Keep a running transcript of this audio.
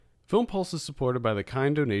Film Pulse is supported by the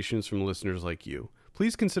kind donations from listeners like you.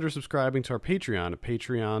 Please consider subscribing to our Patreon at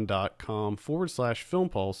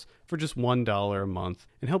patreon.com/filmpulse for just $1 a month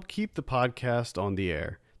and help keep the podcast on the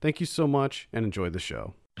air. Thank you so much and enjoy the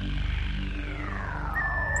show.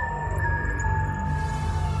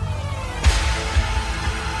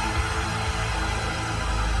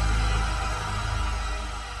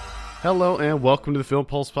 Hello and welcome to the Film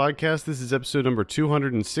Pulse podcast. This is episode number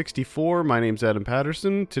 264. My name's Adam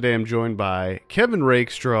Patterson. Today I'm joined by Kevin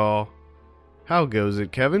Rakestraw. How goes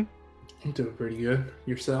it, Kevin? I'm doing pretty good.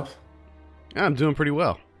 Yourself? I'm doing pretty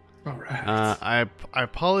well. All right. I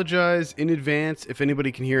apologize in advance if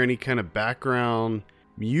anybody can hear any kind of background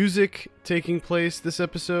music taking place this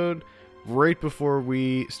episode. Right before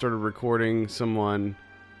we started recording, someone,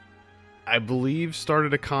 I believe,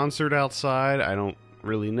 started a concert outside. I don't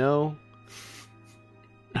really know.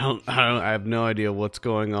 I have no idea what's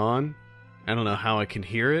going on. I don't know how I can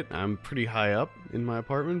hear it. I'm pretty high up in my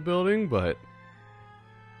apartment building, but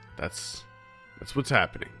that's what's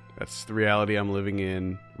happening. That's the reality I'm living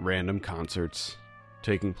in. Random concerts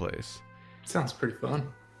taking place. Sounds pretty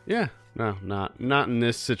fun. Yeah. No, not in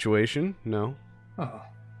this situation. No. Oh.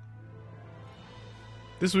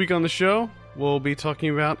 This week on the show, we'll be talking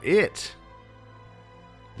about It.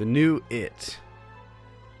 The new It.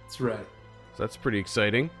 That's right. So that's pretty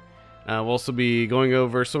exciting. We'll also be going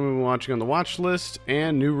over some we've been watching on the watch list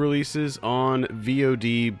and new releases on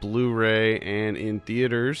VOD, Blu-ray, and in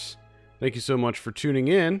theaters. Thank you so much for tuning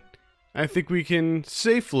in. I think we can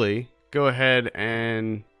safely go ahead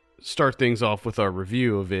and start things off with our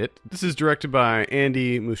review of It. This is directed by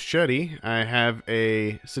Andy Muschietti. I have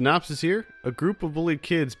a synopsis here. A group of bullied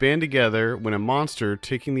kids band together when a monster,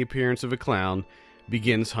 taking the appearance of a clown,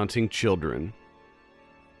 begins hunting children.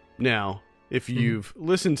 Now, if you've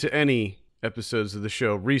listened to any episodes of the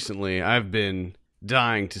show recently, I've been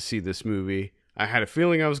dying to see this movie. I had a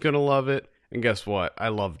feeling I was going to love it, and guess what? I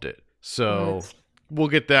loved it. So we'll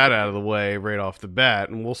get that out of the way right off the bat,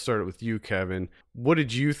 and we'll start it with you, Kevin. What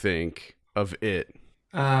did you think of It?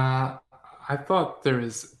 I thought there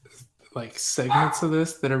was like segments of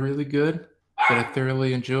this that are really good, that I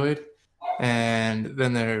thoroughly enjoyed. And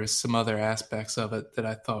then there's some other aspects of it that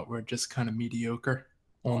I thought were just kind of mediocre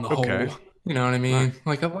on the whole. You know what I mean?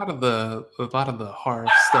 Like a lot of the horror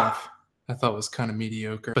stuff I thought was kind of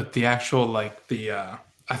mediocre. But the actual I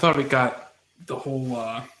thought it got the whole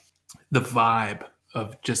the vibe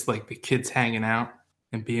of just like the kids hanging out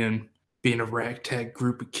and being a ragtag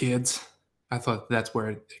group of kids. I thought that's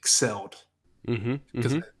where it excelled.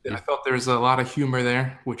 Because I thought there was a lot of humor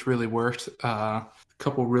there, which really worked. A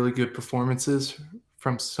couple really good performances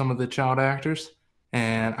from some of the child actors.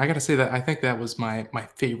 And I got to say that I think that was my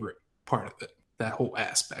favorite part of it, that whole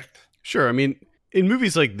aspect. Sure. I mean, in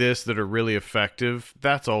movies like this that are really effective,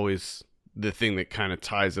 that's always the thing that kind of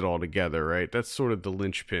ties it all together, right? That's sort of the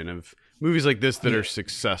linchpin of movies like this that are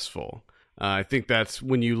successful. I think that's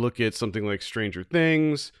when you look at something like Stranger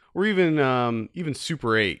Things or even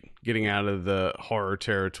Super 8, getting out of the horror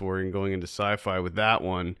territory and going into sci-fi with that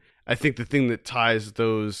one. I think the thing that ties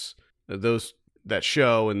that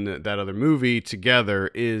show and that other movie together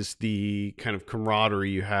is the kind of camaraderie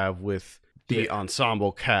you have with the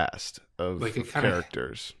ensemble cast of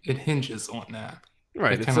characters. It hinges on that.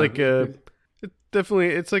 Right. It's like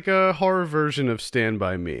it's like a horror version of Stand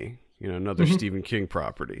By Me, another Stephen King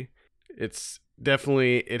property. It's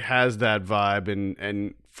definitely, it has that vibe.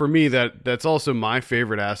 And for me, that's also my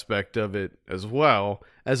favorite aspect of it as well,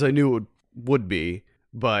 as I knew it would be.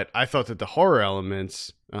 But I thought that the horror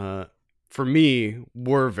elements, for me,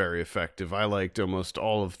 were very effective. I liked almost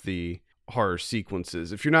all of the horror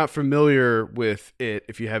sequences. If you're not familiar with it,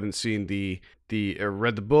 if you haven't seen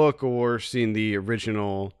read the book or seen the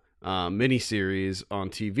original miniseries on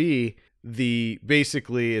TV,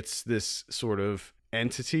 basically it's this sort of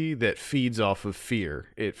entity that feeds off of fear.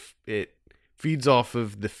 It feeds off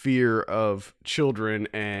of the fear of children,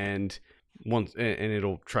 and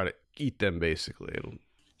it'll try to eat them. Basically, it'll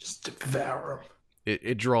just devour them.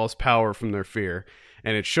 It draws power from their fear,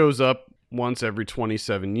 and it shows up once every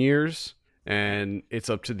 27 years, and it's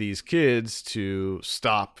up to these kids to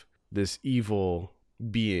stop this evil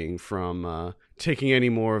being from taking any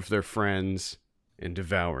more of their friends and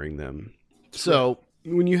devouring them. So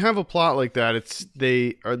when you have a plot like that,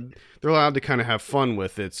 they're allowed to kind of have fun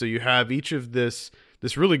with it. So you have each of this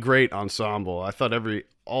really great ensemble. I thought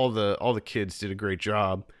all the kids did a great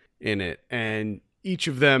job in it, and each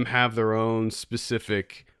of them have their own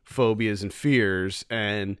specific phobias and fears.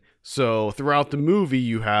 And so throughout the movie,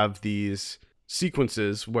 you have these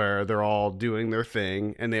sequences where they're all doing their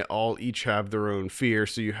thing and they all each have their own fear.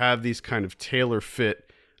 So you have these kind of tailor fit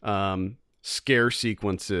scare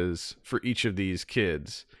sequences for each of these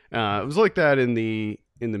kids. It was like that in the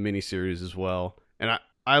miniseries as well, and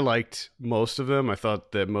I liked most of them. I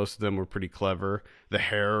thought that most of them were pretty clever. The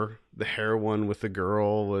hair one with the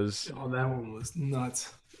girl was, Oh, that one was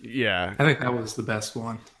nuts. yeah, I think that was the best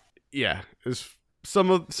one. yeah. Some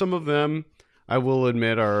of them I will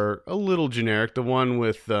admit are a little generic. The one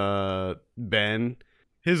with Ben,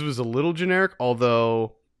 his was a little generic,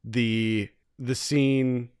 although the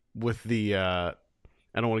scene with the I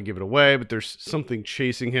don't want to give it away, but there's something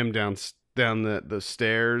chasing him down the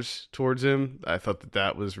stairs towards him. I thought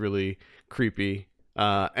that was really creepy.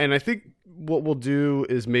 And I think what we'll do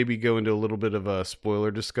is maybe go into a little bit of a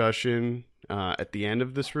spoiler discussion at the end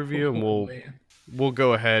of this review, and we'll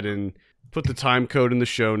go ahead and put the time code in the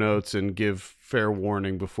show notes and give fair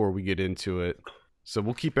warning before we get into it. So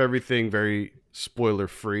we'll keep everything very spoiler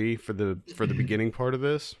free for the beginning part of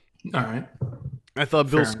this. All right. I thought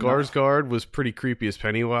Bill Fair Skarsgård was pretty creepy as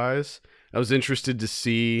Pennywise. I was interested to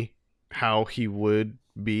see how he would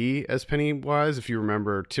be as Pennywise. If you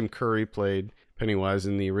remember, Tim Curry played Pennywise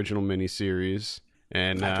in the original miniseries.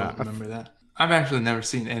 And I don't remember that. I've actually never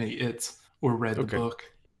seen any It's or read the book.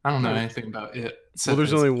 I don't know anything about It. Well,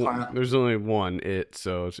 there's only one It,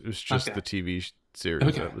 so it was just the TV series.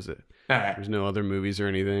 Okay. That was it. All right. There's no other movies or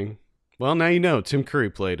anything. Well, now you know. Tim Curry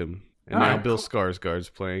played him, and now Bill Skarsgård's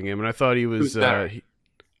playing him. And I thought he was. I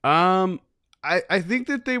think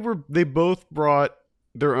that they both brought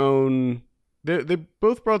their own. They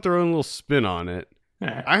both brought their own little spin on it.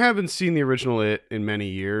 Right. I haven't seen the original It in many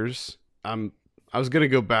years. I was gonna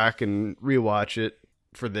go back and rewatch it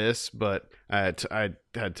for this, but I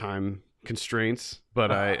had time constraints.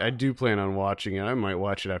 But I do plan on watching it. I might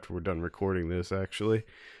watch it after we're done recording this, actually.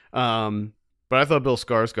 But I thought Bill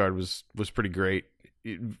Skarsgård was pretty great.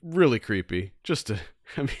 Really creepy.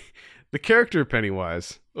 The character of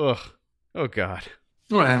Pennywise. Ugh. Oh God.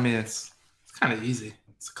 Well, I mean, it's kind of easy.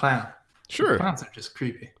 It's a clown. Sure. Clowns are just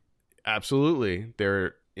creepy. Absolutely.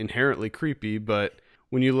 They're inherently creepy, but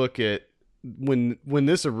when you look at when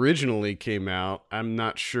this originally came out, I'm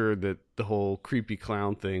not sure that the whole creepy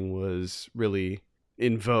clown thing was really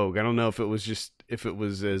in vogue. I don't know if it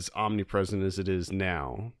was as omnipresent as it is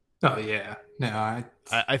now. Oh yeah. No,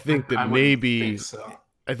 I think that maybe so.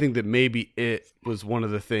 I think that maybe it was one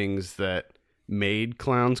of the things that made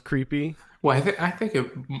clowns creepy. Well, I think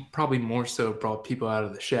it probably more so brought people out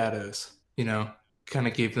of the shadows, you know, kind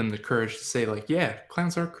of gave them the courage to say, like, yeah,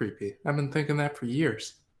 clowns are creepy. I've been thinking that for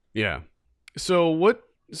years. Yeah. So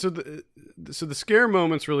the scare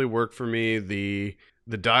moments really worked for me. The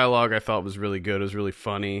dialogue I thought was really good. It was really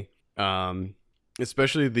funny.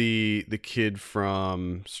 Especially the kid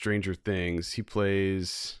from Stranger Things. He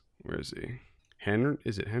plays, where is he? Henry?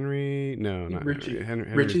 Is it Henry? No, not Richie.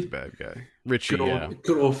 Henry's Richie? the bad guy. Richie,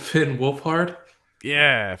 Good old Finn Wolfhard.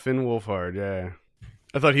 Yeah, Finn Wolfhard, yeah.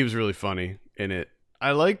 I thought he was really funny in it.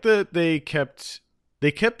 I like that they kept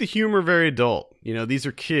the humor very adult. You know, these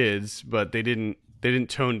are kids, but they didn't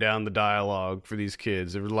tone down the dialogue for these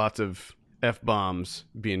kids. There were lots of F-bombs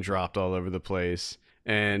being dropped all over the place.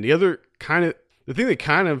 And the thing that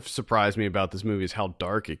kind of surprised me about this movie is how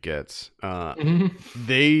dark it gets.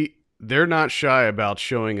 They're not shy about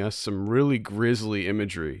showing us some really grisly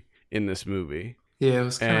imagery in this movie. Yeah, it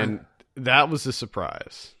was that was a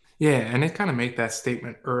surprise. Yeah, and it kind of made that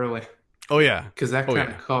statement early. Oh yeah, because that kind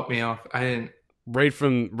of caught me off. I didn't right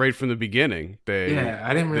from the beginning.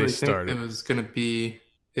 I didn't really think it was gonna be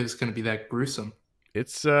that gruesome.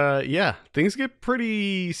 It's things get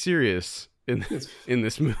pretty serious in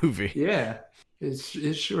this movie. Yeah, it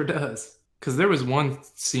sure does. Because there was one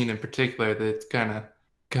scene in particular that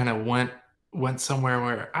kind of went somewhere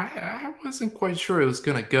where I wasn't quite sure it was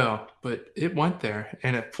gonna go, but it went there,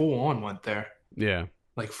 and it full on went there. Yeah,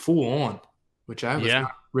 like full on, which I was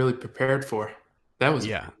not really prepared for. That was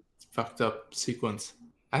fucked up sequence.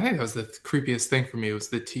 I think that was the creepiest thing for me was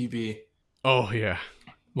the TV. Oh yeah,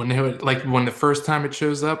 when the first time it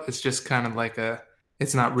shows up, it's just kind of like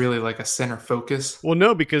it's not really like a center focus. Well,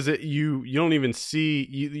 no, because you don't even see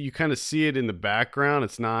you kind of see it in the background.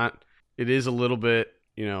 It is a little bit,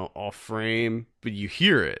 you know, off frame, but you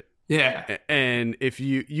hear it. Yeah. And if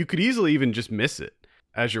you could easily even just miss it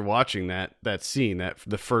as you're watching that scene, that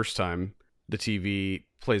the first time the TV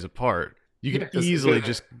plays a part, you could easily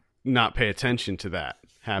just not pay attention to that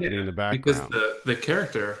happening in the background. Because the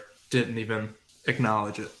character didn't even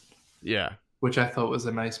acknowledge it. Yeah. Which I thought was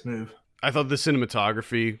a nice move. I thought the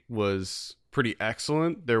cinematography was pretty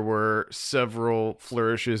excellent. There were several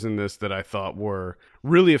flourishes in this that I thought were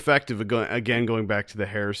really effective. Again, going back to the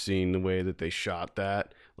hair scene, the way that they shot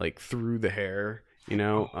that, like through the hair You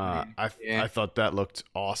know, Oh man, I yeah, thought that looked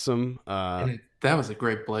awesome. that was a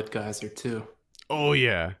great blood geyser too. Oh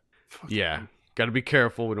yeah, Fuck. yeah. Got to be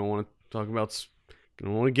careful. We don't want to talk about.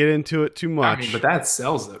 Don't want to get into it too I mean, but much. that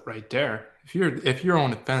sells it right there. If you're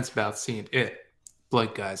on the fence about seeing it,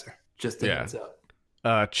 blood geyser. Just a Yeah. heads up.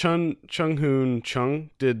 Chung Hoon Chung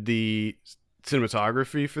did the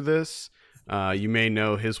cinematography for this. You may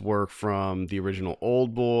know his work from the original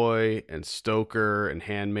Old Boy and Stoker and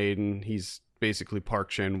Handmaiden. He's basically Park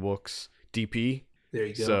Chan Wook's DP. There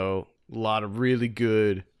you go. So a lot of really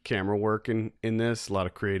good camera work in this, a lot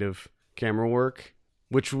of creative camera work,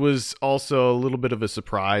 which was also a little bit of a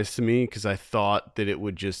surprise to me because I thought that it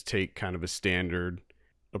would just take kind of a standard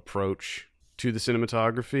approach to the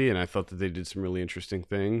cinematography, and I thought that they did some really interesting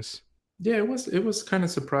things. Yeah, it was kind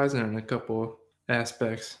of surprising in a couple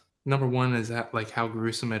aspects. Number one is that like how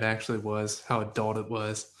gruesome it actually was, how adult it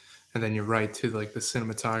was, and then you're right to like the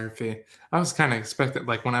cinematography. I was kind of expecting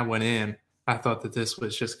like when I went in, I thought that this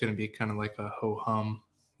was just going to be kind of like a ho hum,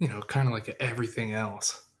 kind of like a everything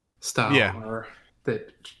else style Yeah, horror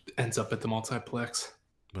that ends up at the multiplex.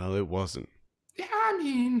 well, it wasn't. Yeah, I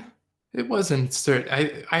mean, it wasn't certain.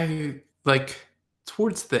 I like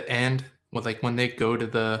towards the end, when they go to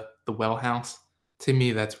the well house. To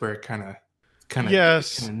me, that's where it kind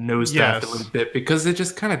Yes, of nosedived a yes. little bit because it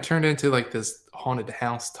just kind of turned into like this haunted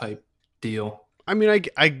house type deal. I mean,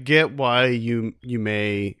 I get why you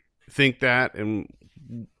may think that and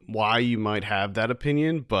why you might have that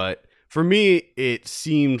opinion, but for me, it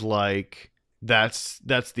seemed like that's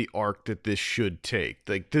the arc that this should take.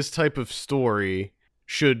 Like this type of story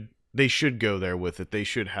should they should go there with it. They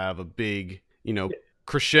should have a big,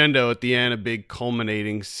 crescendo at the end, a big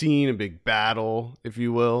culminating scene, a big battle, if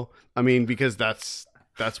you will. I mean, because that's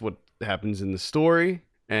what happens in the story,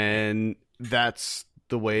 and that's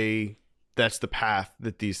the path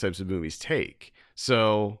that these types of movies take.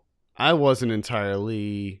 So I wasn't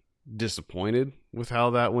entirely disappointed with how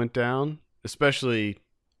that went down, especially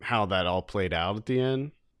how that all played out at the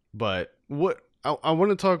end. But what I want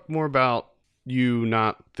to talk more about you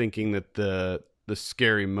not thinking that the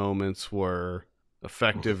scary moments were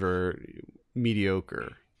effective or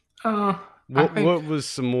mediocre. I What think was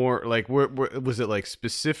some more like? Was it like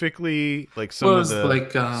specifically like some of was the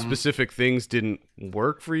like specific things didn't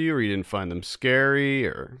work for you, or you didn't find them scary,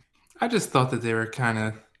 or I just thought that they were kind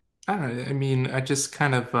of I don't know. I mean, I just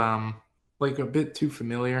kind of like a bit too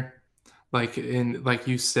familiar. Like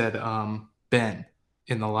you said, Ben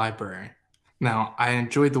in the library. Now, I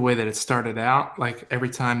enjoyed the way that it started out. Like every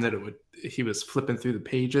time that he was flipping through the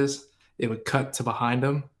pages, it would cut to behind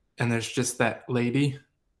him, and there's just that lady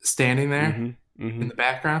standing there mm-hmm, mm-hmm. in the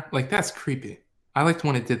background. Like that's creepy. I liked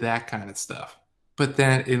when it did that kind of stuff. But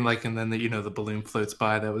then and then the balloon floats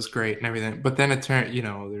by. That was great and everything. But then it turned,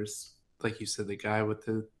 there's like you said, the guy with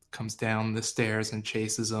the comes down the stairs and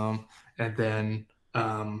chases him, and then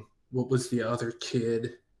what was the other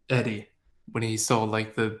kid? Eddie, when he saw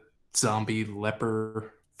like the zombie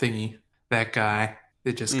leper thingy, that guy,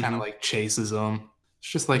 it just kind of Mm-hmm. like chases him. It's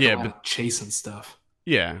just like a Yeah, lot but of chasing stuff.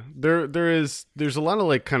 yeah, there's a lot of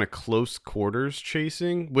like kind of close quarters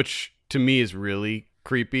chasing, which to me is really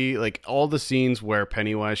creepy. Like all the scenes where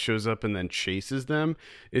Pennywise shows up and then chases them,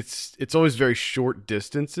 it's always very short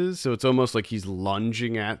distances, so it's almost like he's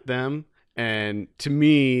lunging at them. And to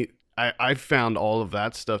me, I found all of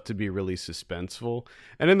that stuff to be really suspenseful.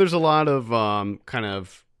 And then there's a lot of kind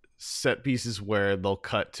of set pieces where they'll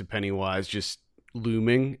cut to Pennywise just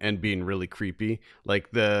looming and being really creepy,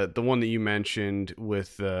 like the one that you mentioned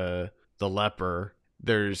with the leper.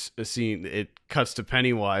 There's a scene, it cuts to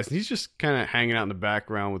Pennywise and he's just kind of hanging out in the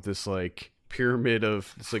background with this like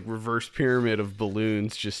reverse pyramid of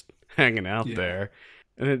balloons just hanging out Yeah. there.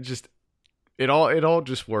 And it all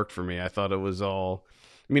just worked for me. I thought it was all,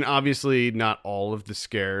 I mean, obviously not all of the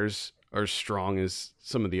scares are as strong as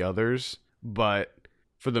some of the others, but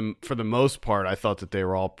for the most part, I thought that they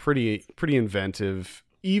were all pretty inventive.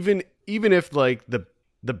 Even if like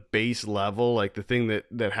the base level, like the thing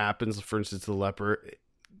that happens, for instance, the leper,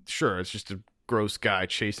 sure, it's just a gross guy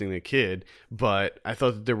chasing the kid, but I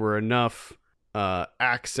thought that there were enough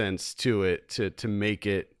accents to it to make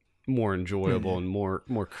it more enjoyable Mhm. and more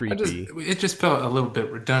I just creepy. it just felt a little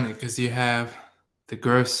bit redundant because you have the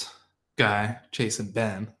gross guy chasing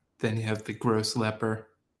Ben, then you have the gross leper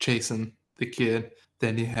chasing the kid,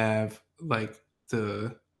 then you have like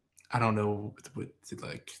the I don't know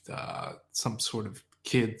like some sort of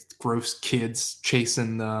gross kids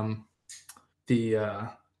chasing the uh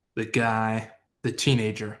the guy, the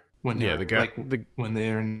teenager when Yeah, they're like when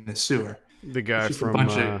they're in the sewer. the It's guy just a from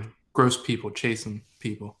bunch of gross people chasing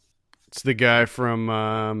people. it's the guy from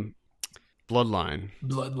Bloodline.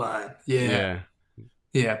 Bloodline. Yeah. Yeah.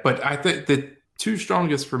 Yeah. But I think the two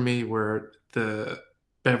strongest for me were the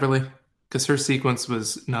Beverly, because her sequence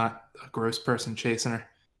was not a gross person chasing her.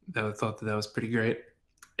 I thought that was pretty great.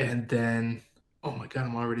 And then, oh my God,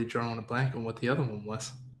 I'm already drawing a blank on what the other one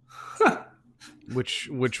was.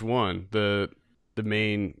 Which one? The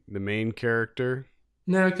main character?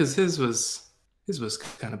 No, because his was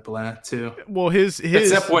kind of bland too. Well, his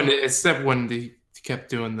Except when they kept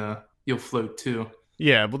doing the "You'll Float Too."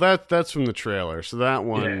 yeah, well that's from the trailer. So that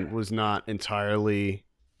one was not entirely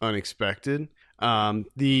unexpected.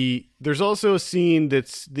 There's also a scene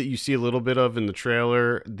that you see a little bit of in the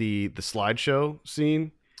trailer, the slideshow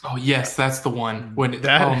scene. Oh yes, that's the one. When he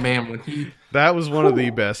that was one of the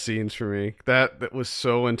best scenes for me. That was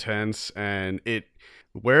so intense, and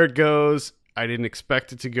where it goes, I didn't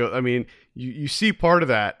expect it to go. I mean, you see part of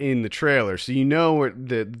that in the trailer, so you know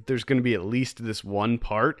that there's going to be at least this one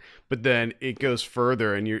part, but then it goes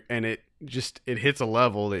further, and it hits a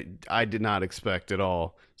level that I did not expect at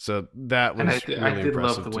all. So that was I did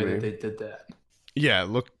love the way that they did that. Yeah,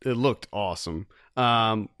 it looked awesome.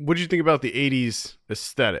 What did you think about the '80s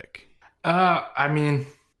aesthetic? I mean,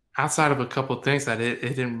 outside of a couple of things that it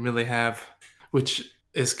didn't really have, which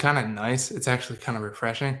is kind of nice. It's actually kind of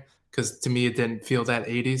refreshing because to me it didn't feel that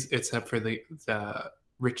 '80s, except for the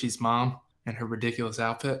Richie's mom and her ridiculous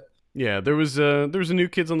outfit. Yeah, there was a New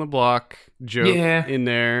Kids on the Block joke in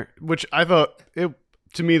there, which I thought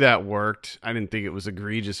to me that worked. I didn't think it was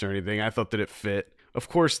egregious or anything. I thought that it fit. Of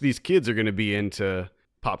course, these kids are going to be into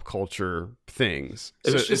pop culture things,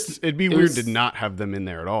 so it'd be weird to not have them in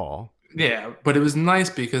there at all. Yeah, but it was nice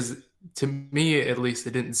because to me, at least,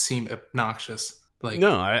 it didn't seem obnoxious. Like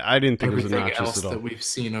no, I didn't think it was obnoxious else at all. That we've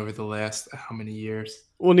seen over the last how many years.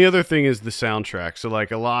 Well, and the other thing is the soundtrack. So,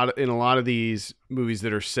 like in a lot of these movies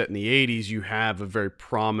that are set in the '80s, you have a very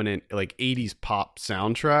prominent like '80s pop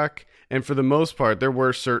soundtrack, and for the most part, there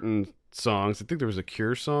were certain songs. I think there was a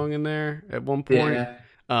Cure song in there at one point. Yeah.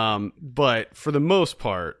 But for the most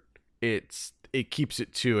part, it keeps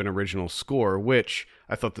it to an original score, which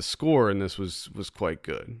I thought the score in this was quite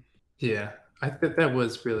good. Yeah, I think that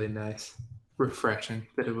was really nice, refreshing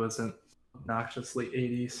that it wasn't obnoxiously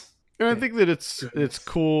 '80s. And I think that it's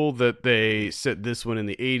cool that they set this one in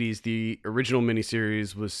the '80s. The original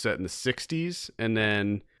miniseries was set in the '60s, and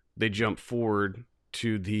then they jump forward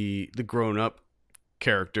to the grown up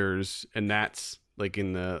characters, and that's like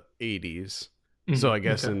in the '80s. Mm-hmm. So I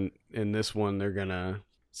guess in this one they're gonna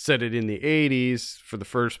set it in the '80s for the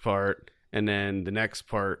first part, and then the next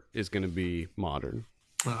part is gonna be modern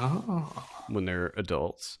when they're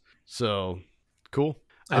adults. So cool.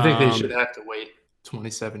 I think they should have to wait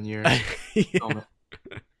 27 years and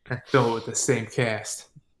fill it with the same cast.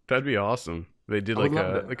 That'd be awesome. They did like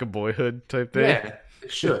a Boyhood type thing. Yeah, they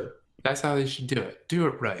should. That's how they should do it. Do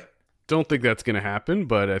it right. Don't think that's gonna happen,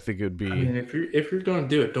 but I think it would be. I mean, if you're gonna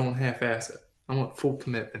do it, don't half-ass it. I want full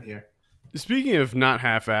commitment here. Speaking of not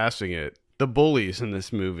half-assing it, the bullies in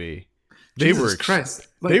this movie, they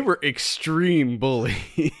were extreme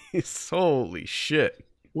bullies. Holy shit!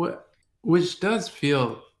 Which does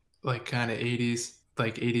feel like kind of 80s,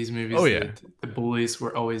 like 80s movies. Oh yeah, the bullies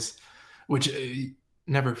were always, which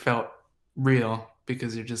never felt real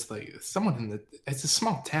because you're just like someone it's a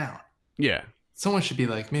small town. Yeah, someone should be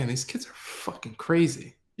like, man, these kids are fucking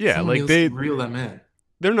crazy. Yeah, someone like they reel them in.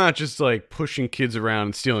 They're not just like pushing kids around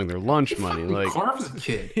and stealing their lunch money. Like carves a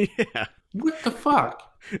kid. Yeah. What the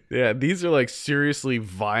fuck? Yeah, these are like seriously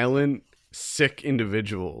violent, sick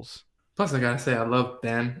individuals. Plus, I gotta say, I love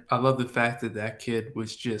Ben. I love the fact that kid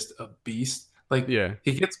was just a beast. Like, yeah,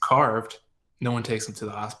 he gets carved. No one takes him to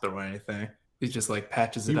the hospital or anything. He just like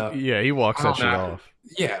patches it up. Yeah, he walks that shit off.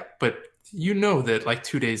 Yeah, but you know that like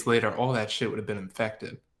 2 days later, all that shit would have been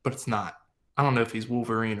infected. But it's not. I don't know if he's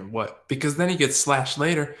Wolverine or what, because then he gets slashed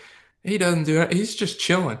later. He doesn't do it. He's just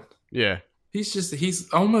chilling. Yeah.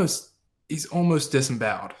 He's almost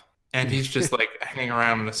disemboweled, and he's just like hanging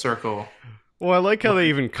around in a circle. Well, I like how they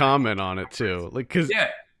even comment on it too, like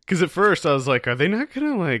because at first I was like, are they not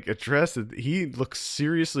gonna like address it? He looks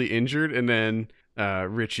seriously injured, and then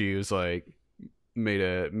Richie was like made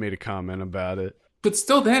a comment about it. But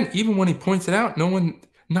still, then even when he points it out,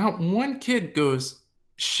 not one kid goes,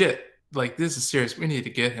 shit. Like, this is serious. We need to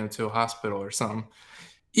get him to a hospital or something.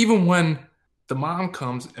 Even when the mom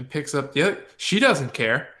comes and picks up the other, she doesn't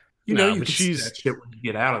care. You can see that shit when you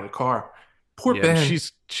get out of the car. Poor Ben.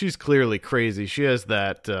 She's clearly crazy. She has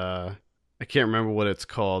that I can't remember what it's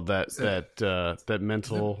called. That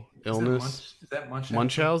mental illness. Is that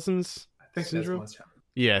Munchausen's? I think syndrome? That's Munchausen.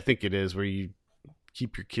 Yeah, I think it is, where you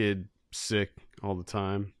keep your kid sick all the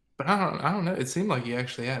time. But I don't know. It seemed like he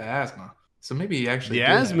actually had asthma. So maybe he actually did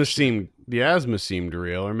have shit. The asthma seemed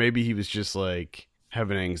real, or maybe he was just like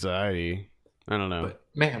having anxiety. I don't know. But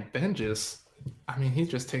man, Ben just, I mean, he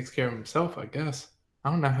just takes care of himself, I guess. I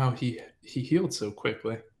don't know how he healed so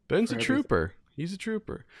quickly Ben's for a everything. trooper. He's a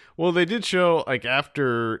trooper. Well, they did show like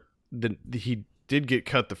after he did get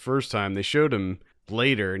cut the first time. They showed him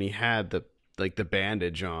later, and he had the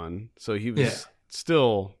bandage on, so he Yeah. was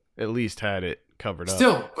still at least had it covered up.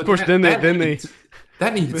 Still, Of but course,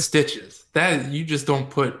 that needed stitches. That you just don't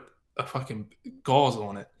put a fucking gauze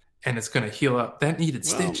on it and it's gonna heal up. That needed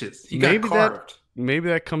Well, stitches. He got maybe carved. maybe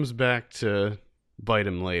that comes back to bite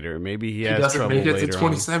him later. Maybe he He has doesn't trouble make it to later on.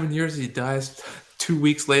 27 years. He dies 2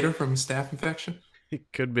 weeks later from a staph infection.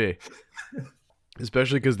 It could be,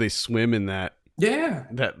 especially because they swim in that Yeah,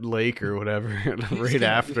 lake or whatever He's right got-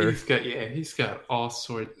 after. he's got all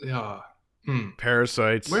sorts.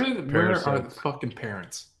 Parasites. Where are the Parasites. fucking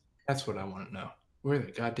parents? That's what I want to know. Where are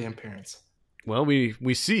the goddamn parents? Well,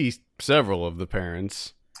 we see several of the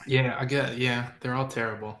parents. Yeah, I get. Yeah, they're all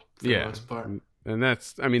terrible for the most part. And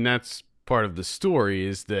that's part of the story,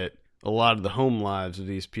 is that a lot of the home lives of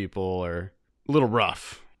these people are a little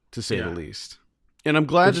rough, to say the Yeah. least. And I'm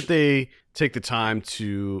glad that they take the time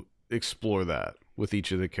to explore that with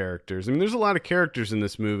each of the characters. I mean, there's a lot of characters in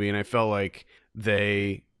this movie, and I felt like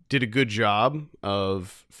they did a good job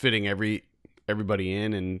of fitting everybody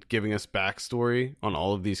in and giving us backstory on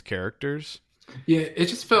all of these characters. Yeah, it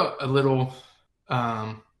just felt a little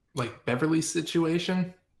like Beverly's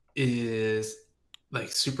situation is like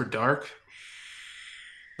super dark,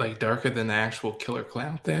 like darker than the actual killer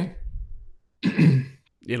clown thing.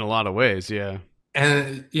 In a lot of ways, yeah.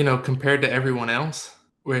 And compared to everyone else,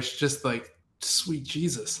 where it's just like sweet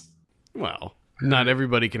Jesus. Well, not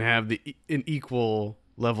everybody can have an equal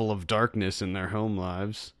level of darkness in their home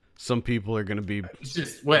lives. Some people are going to be It's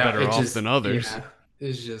just better off than others. Yeah,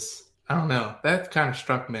 it's just I don't know. That kind of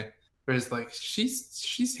struck me. Whereas like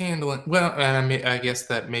she's handling well, and I guess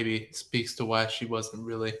that maybe speaks to why she wasn't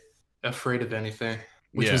really afraid of anything,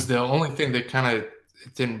 which Yeah. was the only thing that kind of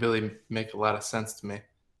didn't really make a lot of sense to me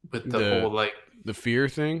with the whole like the fear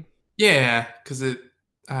thing. yeah, because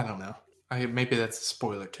I don't know. Maybe that's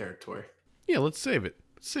spoiler territory. Yeah, let's save it.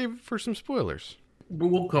 Save it for some spoilers. But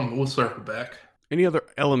we'll circle back. Any other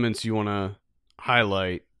elements you want to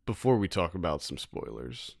highlight before we talk about some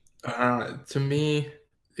spoilers? To me,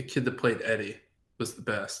 the kid that played Eddie was the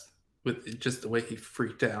best. With just the way he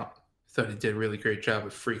freaked out, I thought he did a really great job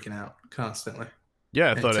of freaking out constantly.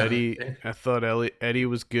 Yeah, I thought Anytime. Eddie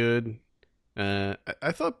was good.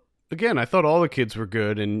 I thought all the kids were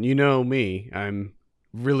good, and you know me, I'm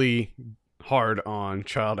really hard on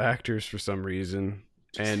child actors for some reason,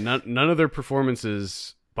 and none of their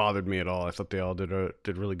performances bothered me at all. I thought they all did a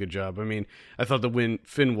really good job. I mean, I thought that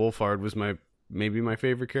Finn Wolfhard was maybe my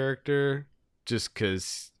favorite character, just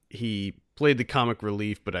because he played the comic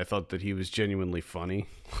relief, but I thought that he was genuinely funny.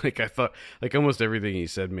 I thought almost everything he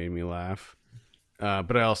said made me laugh.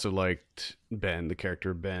 But I also liked Ben, the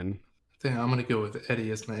character of Ben. I think I'm gonna go with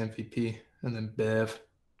Eddie as my MVP, and then Bev.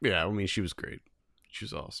 Yeah, I mean, she was great. She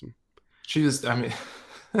was awesome. She just, I mean,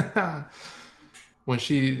 when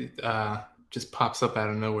she just pops up out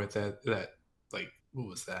of nowhere, that like what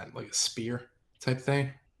was that? Like a spear type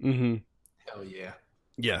thing? Mm-hmm. Hell yeah!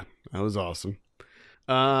 Yeah, that was awesome.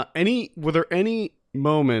 Were there any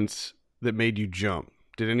moments that made you jump?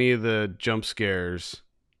 Did any of the jump scares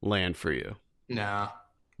land for you? Nah.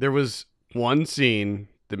 There was one scene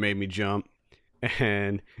that made me jump,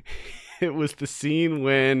 and it was the scene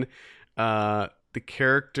when the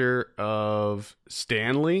character of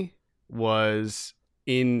Stanley was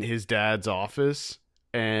in his dad's office,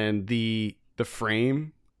 and the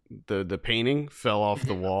frame, the painting fell off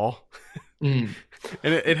the wall. Mm.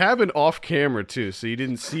 And it happened off camera too, so you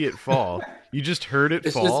didn't see it fall. You just heard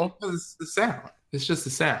it fall. It's the sound. It's just the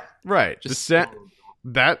sound. Right. Just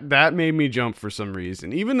That made me jump for some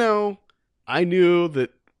reason. Even though I knew that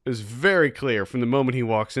it was very clear from the moment he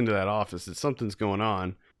walks into that office that something's going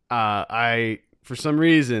on. For some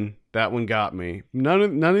reason, that one got me. None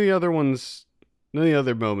of the other moments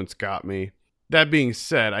got me. That being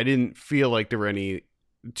said, I didn't feel like there were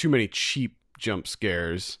too many cheap jump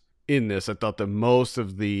scares in this. I thought that most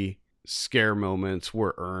of the scare moments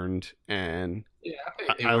were earned, and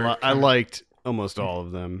yeah, I liked almost all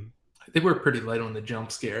of them. They were pretty light on the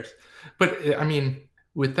jump scares, but I mean,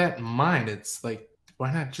 with that in mind, it's like,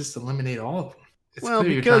 why not just eliminate all of them? It's Well,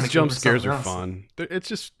 clear you're trying because to go jump for scares something are else.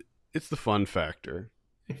 fun. It's the fun factor.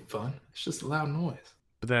 Ain't fun. It's just a loud noise.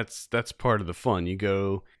 But that's part of the fun. You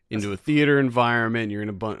go into a theater environment.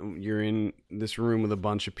 You're in this room with a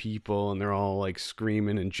bunch of people, and they're all like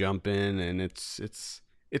screaming and jumping, and it's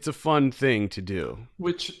it's a fun thing to do.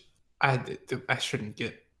 Which I shouldn't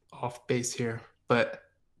get off base here, but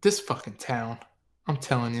this fucking town, I'm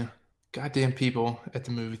telling you, goddamn people at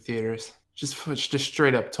the movie theaters, just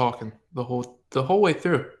straight up talking the whole way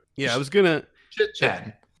through, Yeah, I just was gonna. chit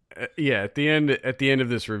chatting. Yeah, at the end of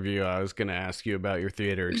this review, I was gonna ask you about your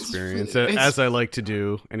theater experience, It's as I like to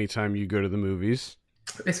do anytime you go to the movies.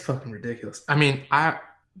 it's fucking ridiculous. I mean,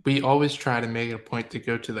 we always try to make it a point to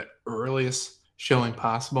go to the earliest showing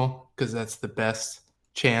possible because that's the best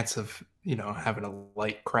chance of having a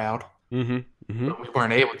light crowd. Mm-hmm. Mm-hmm. But we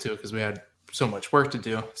weren't able to because we had so much work to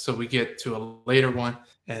do. So we get to a later one,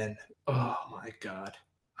 and oh my god.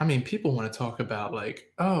 I mean, people want to talk about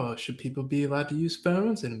like, oh, should people be allowed to use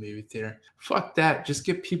phones in a movie theater? Fuck that. Just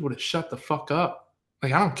get people to shut the fuck up.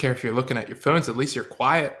 Like, I don't care if you're looking at your phones. At least you're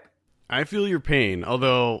quiet. I feel your pain,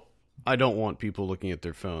 although I don't want people looking at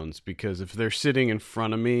their phones because if they're sitting in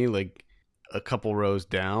front of me, like a couple rows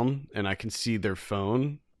down, and I can see their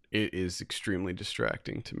phone, it is extremely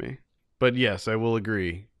distracting to me. But yes, I will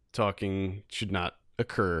agree. Talking should not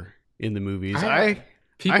occur in the movies.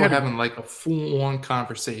 People had a- having like a full-on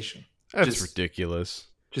conversation. That's ridiculous.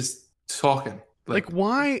 Just talking. Like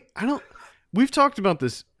why? I don't. We've talked about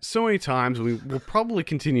this so many times. We will probably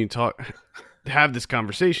continue to have this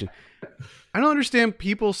conversation. I don't understand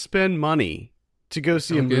people spend money to go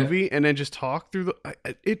see a Okay. movie and then just talk through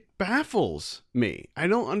it baffles me. I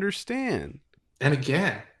don't understand. And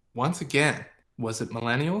again, once again, was it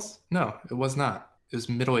millennials? No, it was not. It was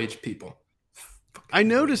middle-aged people. I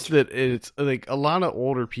noticed that it's like a lot of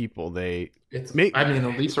older people. I mean,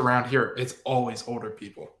 At least around here, it's always older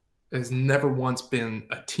people. There's never once been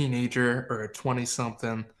a teenager or a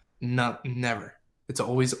 20-something. Never. It's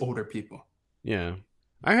always older people. yeah.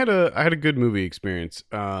 I had a good movie experience.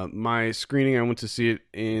 My screening, I went to see it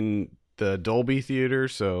in the Dolby Theater,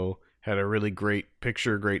 so had a really great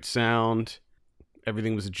picture, great sound.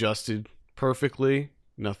 Everything was adjusted perfectly.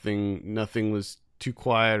 Nothing was too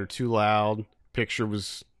quiet or too loud. Picture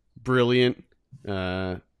was brilliant.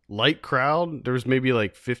 Light crowd. There was maybe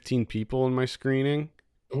like 15 people in my screening.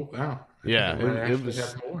 Oh wow! Yeah, it was.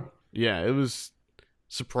 Have more. Yeah, it was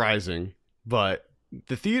surprising. But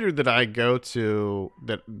the theater that I go to,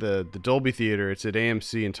 that the Dolby Theater, it's at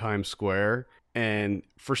AMC in Times Square, and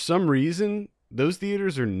for some reason, those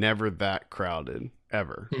theaters are never that crowded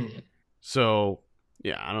ever. So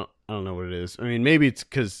yeah, I don't know what it is. I mean, maybe it's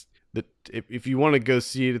because if you want to go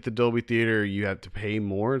see it at the Dolby Theater, you have to pay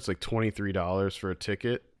more. It's like $23 for a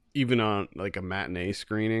ticket, even on like a matinee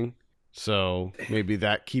screening. So maybe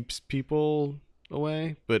that keeps people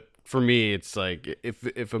away. But for me, it's like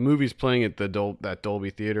if a movie's playing at that Dolby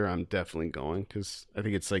Theater, I'm definitely going because I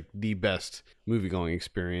think it's like the best movie going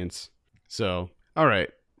experience. So all right,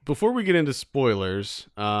 before we get into spoilers,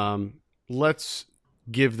 let's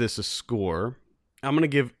give this a score. I'm gonna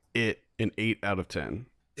give it an 8 out of 10.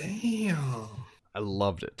 Damn. I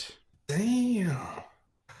loved it. Damn.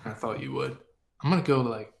 I thought you would. I'm gonna go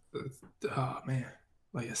like, oh man,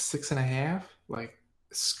 like a 6.5, like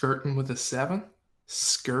skirting with a 7,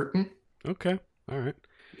 skirting, Okay. All right.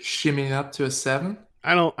 shimmying up to a 7.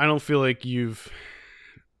 I don't feel like you've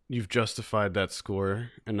justified that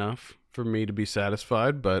score enough for me to be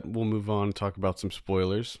satisfied, but we'll move on and talk about some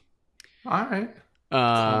spoilers. All right.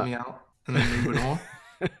 Call me out and then move it on.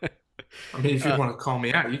 I mean, if you want to call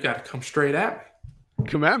me out, you got to come straight at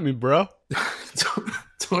Come at me, bro.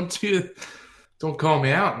 me. Don't call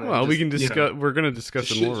me out. And then Well, we just, can discuss. We're going to discuss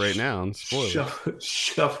just it more right now and spoilers.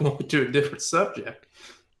 Shuffle to a different subject.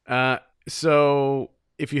 So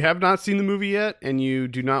if you have not seen the movie yet and you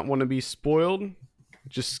do not want to be spoiled,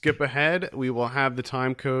 just skip ahead. We will have the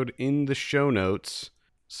time code in the show notes.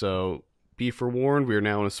 So be forewarned, we are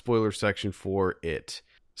now in a spoiler section for it.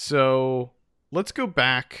 So let's go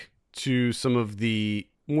back to some of the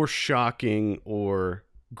more shocking or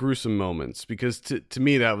gruesome moments, because to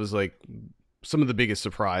me that was like some of the biggest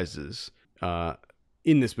surprises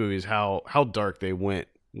in this movie is how dark they went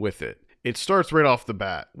with it. It starts right off the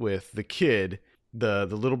bat with the kid, the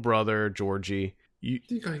little brother, Georgie. He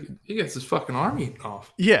gets his fucking arm eaten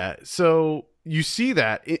off. Yeah, so you see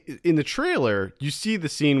that in the trailer. You see the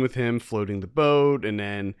scene with him floating the boat, and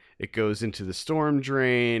then it goes into the storm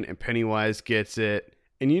drain, and Pennywise gets it.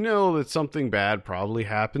 And you know that something bad probably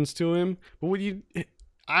happens to him. But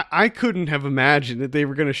I couldn't have imagined that they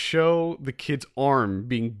were going to show the kid's arm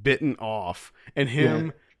being bitten off and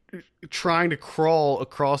him trying to crawl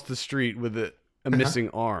across the street with a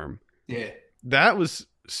missing arm. Yeah. That was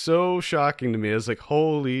so shocking to me. I was like,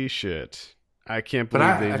 holy shit. I can't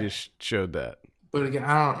believe they just showed that. But again,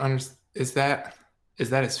 I don't understand. Is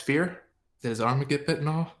that his fear that his arm would get bitten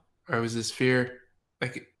off? Or was his fear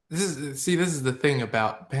like this is the thing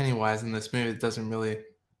about Pennywise in this movie. It doesn't really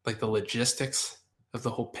like the logistics of the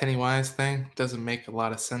whole Pennywise thing doesn't make a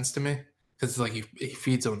lot of sense to me because like he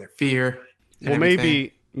feeds on their fear and Well, everything.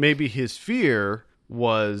 maybe his fear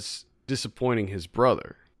was disappointing his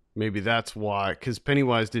brother. Maybe that's why, because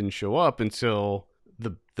Pennywise didn't show up until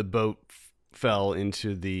the boat fell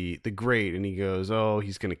into the grate, and he goes, "Oh,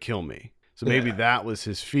 he's gonna kill me." So maybe Yeah, that was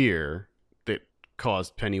his fear that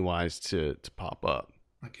caused Pennywise to pop up.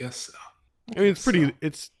 I guess so. I I mean, guess so.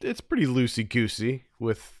 it's pretty loosey goosey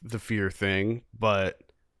with the fear thing, but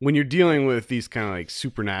when you're dealing with these kind of like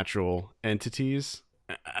supernatural entities,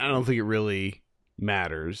 I don't think it really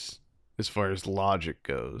matters as far as logic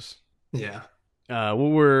goes. Yeah. What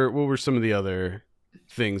were some of the other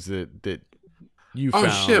things that you Oh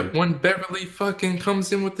shit! found? When Beverly fucking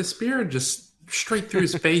comes in with the spear, just straight through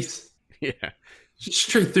his face, Yeah. just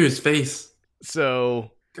straight through his face.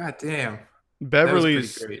 So God damn, that was pretty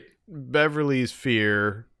Beverly's great. Beverly's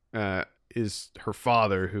fear is her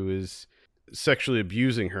father, who is sexually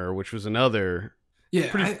abusing her, which was another Yeah,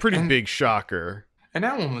 pretty big shocker. and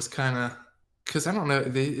that one was kind of because I don't know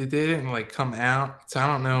they didn't like come out, so I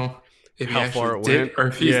don't know if he How far actually it did went? or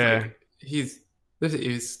if he's Yeah. like he's this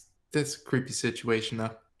is that's a creepy situation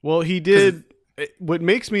though. Well, he Because did. What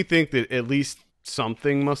makes me think that at least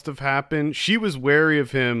something must have happened. She was wary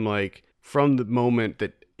of him, like from the moment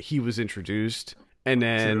that he was introduced, and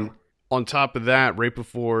then true, on top of that, right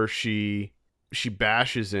before she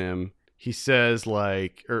bashes him, he says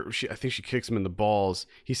like, or I think she kicks him in the balls.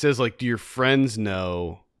 He says like, "Do your friends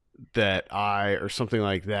know that I," or something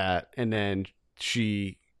like that, and then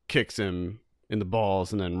she kicks him in the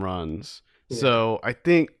balls and then runs. yeah, So I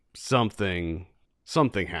think something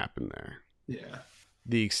happened there. yeah,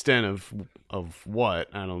 The extent of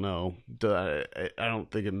what, I don't know. I don't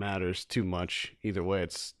think it matters too much either way.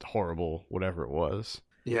 It's horrible, whatever it was.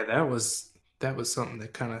 yeah. That was something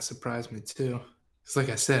that kind of surprised me too. It's like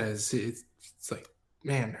I said, it's like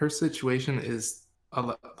man, her situation is a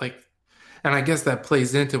lot like. And I guess that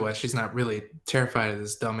plays into why she's not really terrified of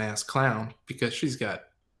this dumbass clown because she's got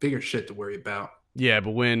bigger shit to worry about Yeah,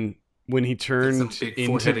 but when he than some turned big into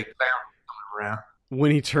four-headed clown around.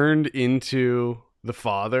 the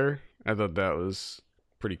father, I thought that was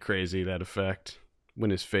pretty crazy, that effect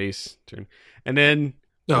when his face turned. And then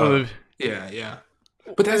one Oh, of yeah, yeah.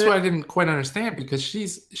 But that's the, what I didn't quite understand because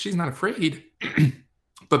she's not afraid,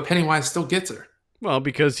 but Pennywise still gets her. well,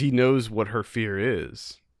 because he knows what her fear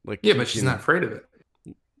is. Like Yeah, he but she's not can. afraid of it.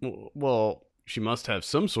 Well, she must have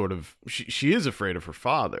some sort of. She is afraid of her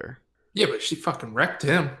father. Yeah, but she fucking wrecked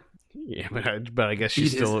him. Yeah, but I guess she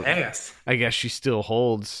Beat his still. ass. I guess she still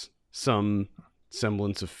holds some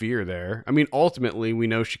semblance of fear there. I mean, ultimately, we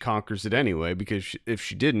know she conquers it anyway because if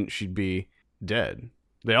she didn't, she'd be dead.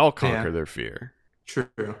 They all Yeah, conquer their fear.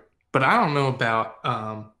 true. But I don't know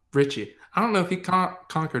about Richie. I don't know if he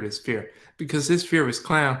conquered his fear because his fear was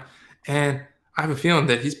clown, and I have a feeling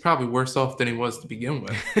that he's probably worse off than he was to begin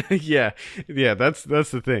with. Yeah, yeah. That's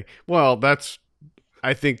the thing. Well, that's.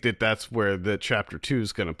 I think that's where the chapter 2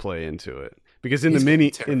 is going to play into it because He's gonna be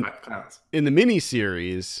terrified of clowns. in the mini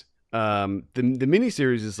series, the mini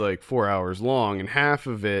series is like 4 hours long, and half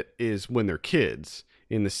of it is when they're kids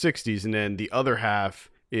in the '60s, and then the other half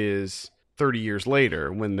is 30 years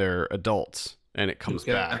later when they're adults, and it comes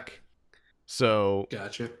Okay, back. So,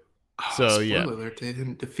 gotcha. Oh, so yeah, spoiler alert! They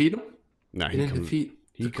didn't defeat him. now They didn't defeat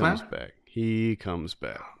he the comes clown. back. He comes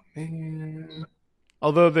back. Man.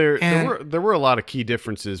 Although And there were a lot of key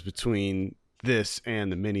differences between this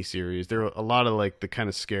and the miniseries. There were a lot of like the kind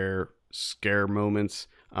of scare moments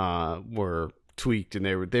were tweaked, and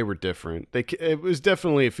they were different. It was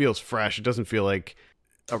definitely, it feels fresh. It doesn't feel like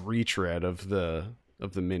a retread of the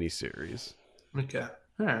miniseries. okay,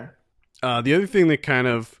 all right. The other thing that kind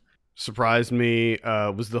of surprised me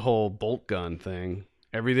was the whole bolt gun thing.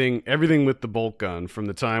 Everything with the bolt gun, from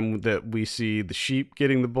the time that we see the sheep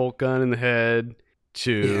getting the bolt gun in the head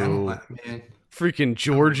Yeah, I don't to like man. freaking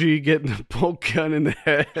Georgie getting the bolt gun in the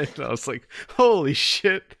head. I was like, holy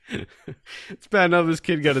shit. It's bad enough this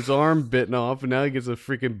kid got his arm bitten off, and now he gets a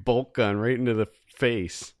freaking bolt gun right into the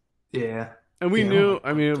face. Yeah, And we yeah, I don't knew, like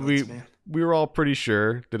I mean, bolt guns, man. we were all pretty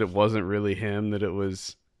sure that it wasn't really him, that it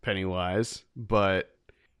was Pennywise, but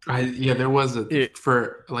Yeah, there was a it,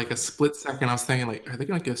 for like a split second. I was thinking like, are they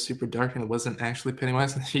gonna go super dark? And it wasn't actually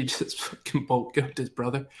Pennywise, and he just fucking bolt gunned his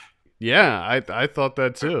brother. yeah, I thought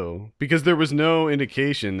that too, because there was no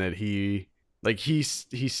indication that he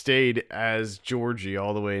stayed as Georgie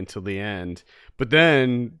all the way until the end. But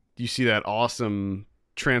then you see that awesome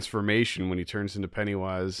transformation when he turns into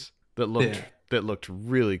Pennywise that Yeah, looked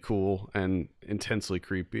really cool and intensely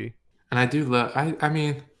creepy. And I do love. I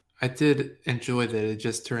mean, I did enjoy that it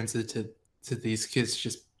just turns into these kids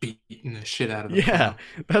just beating the shit out of the Yeah, clown.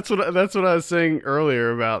 that's what I was saying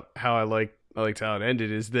earlier about how I liked how it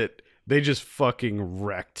ended is that they just fucking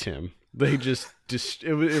wrecked him. They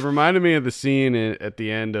it reminded me of the scene at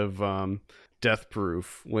the end of Death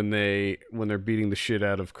Proof when they're beating the shit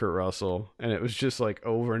out of Kurt Russell, and it was just like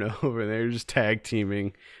over and over. They were just tag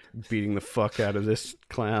teaming, beating the fuck out of this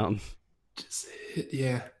clown. Just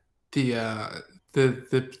yeah.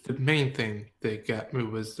 The the main thing that got me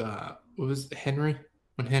was what was it, Henry,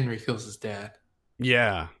 when Henry kills his dad,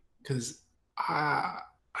 Yeah, because I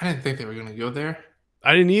didn't think they were gonna go there.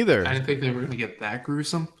 I didn't I either. didn't think they were gonna get that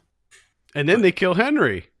gruesome. And then But they kill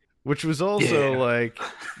Henry, which was also yeah,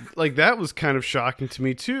 like that was kind of shocking to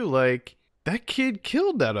me too. Like that kid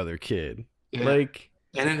killed that other kid. yeah, Like,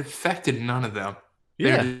 and it affected none of them.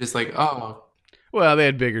 They're yeah. just like, oh, Well, they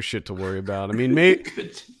had bigger shit to worry about. I mean,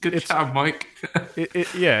 good it's job, Mike.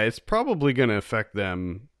 yeah, it's probably going to affect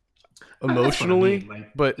them That's what I emotionally, mean.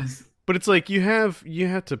 Like, but it's like you have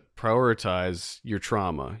to prioritize your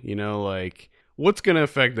trauma, like what's going to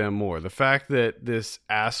affect them more? The fact that this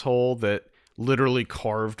asshole that literally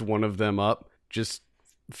carved one of them up just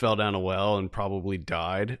fell down a well and probably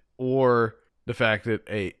died, or the fact that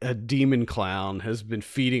a demon clown has been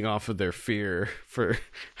feeding off of their fear for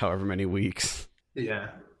however many weeks. yeah,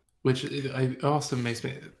 which it also makes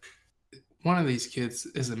me. One of these kids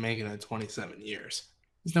isn't making it 27 years.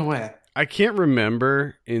 There's no way. I can't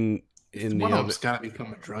remember in One the of other. them's got to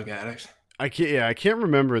become a drug addict. I can't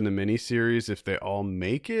remember in the miniseries if they all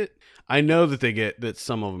make it. I know that that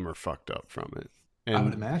some of them are fucked up from it. I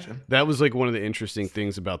would And imagine. that was like one of the interesting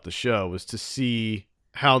things about the show was to see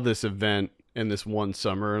how this event and this one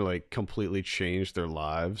summer like completely changed their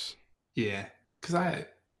lives. Yeah, because I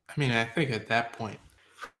mean, I think at that point,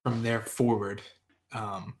 from there forward,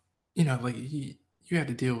 um, like you had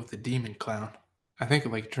to deal with the demon clown. I think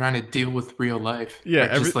like trying to deal with real life Yeah,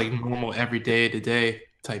 or just like normal everyday to day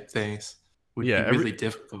type things would yeah, be really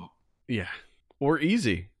difficult. yeah, or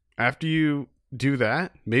easy. After you do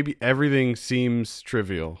that, maybe everything seems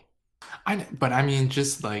trivial. But I mean,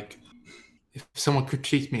 just like if someone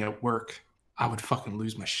critiqued me at work, I would fucking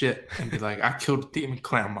lose my shit and be like, "I killed a demon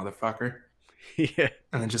clown, motherfucker," Yeah,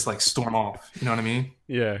 and then just like storm off. You know what I mean?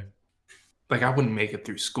 yeah. Like I wouldn't make it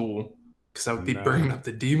through school because I would be No, bringing up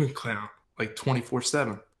the demon clown like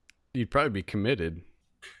 24/7. you'd probably be committed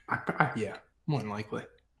Yeah, more than likely.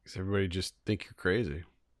 because everybody just think you're crazy.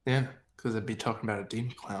 Yeah, because I'd be talking about a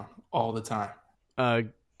demon clown all the time. Uh,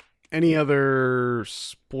 any other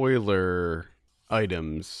spoiler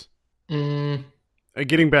items? Mm,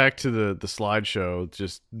 Getting back to the slideshow,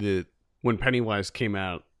 just the when Pennywise came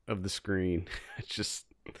out of the screen, it just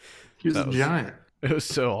he was a that was giant. it was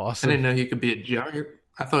so I awesome. didn't know he could be a giant.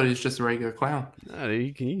 I thought he was just a regular clown.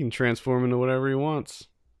 He can transform into whatever he wants.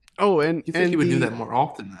 Oh, You think he would do that more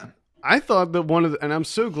often then? I thought that and I'm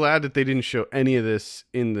so glad that they didn't show any of this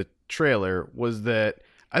in the trailer, was that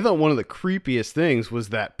I thought one of the creepiest things was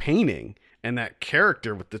that painting and that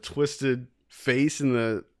character with the twisted face and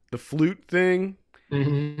the flute thing.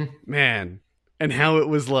 Mm-hmm. Man, and how it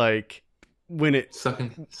was like when it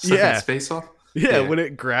Sucking yeah, his face off? yeah, Yeah. when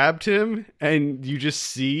it grabbed him and you just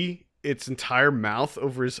see its entire mouth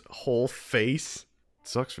over his whole face.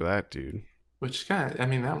 Sucks for that dude. Which kind of, I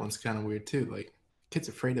mean, that one's kind of weird too. Like, kid's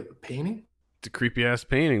afraid of a painting? It's a creepy ass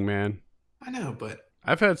painting, man. I know, but,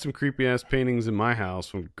 I've had some creepy ass paintings in my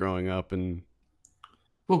house when growing up, and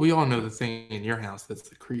well, we all know the thing in your house that's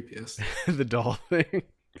the creepiest. the doll thing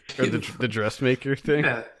or the dressmaker thing.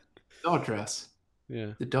 Yeah, doll dress.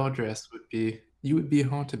 Yeah. The doll dress you would be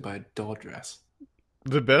haunted by a doll dress.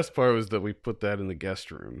 The best part was that we put that in the guest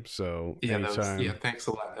room. So Yeah, anytime, thanks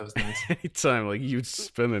a lot. That was nice. anytime like you'd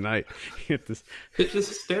spend the night at this. It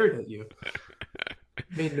just stared at you.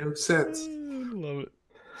 Made no sense. Love it.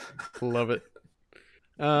 Love it.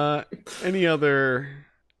 Any other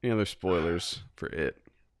spoilers for it?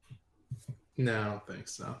 No, I don't think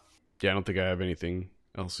so. Yeah, I don't think I have anything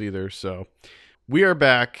else either. So we are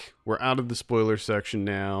back. We're out of the spoiler section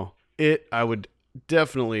now. I would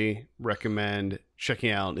definitely recommend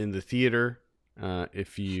checking out in the theater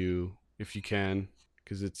if you can,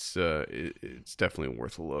 because it's definitely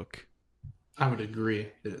worth a look. I would agree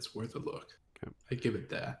that it's worth a look. Okay. I'd give it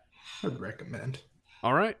that. I'd recommend.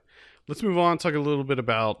 All right, let's move on. Talk a little bit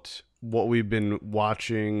about what we've been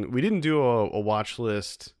watching. We didn't do a watch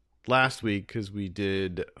list last week because we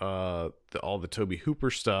did all the Toby Hooper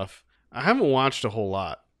stuff. I haven't watched a whole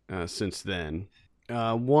lot since then.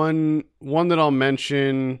 One that I'll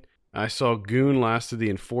mention, I saw Goon: Last of the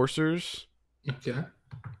Enforcers. Okay.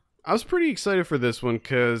 I was pretty excited for this one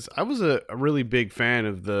because I was a really big fan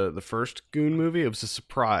of the first Goon movie. It was a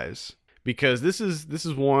surprise because this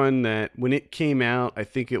is one that when it came out, I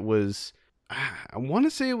think it was, I want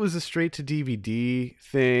to say it was a straight to DVD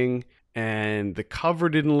thing, and the cover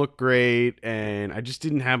didn't look great, and I just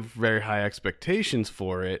didn't have very high expectations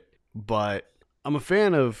for it. But I'm a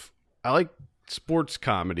fan of, I like sports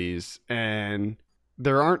comedies, and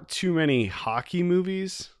there aren't too many hockey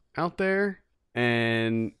movies out there,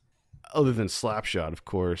 and other than Slapshot, of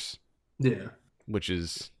course, Yeah. which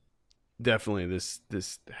is definitely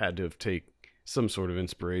this had to have take some sort of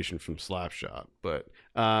inspiration from Slapshot. But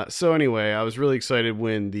so anyway, I was really excited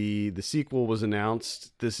when the sequel was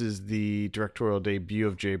announced. This is the directorial debut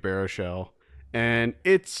of Jay Baruchel, and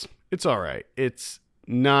it's all right. It's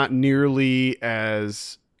not nearly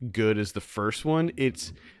as good as the first one.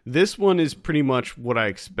 This one is pretty much what I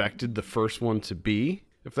expected the first one to be,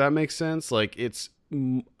 if that makes sense. Like, it's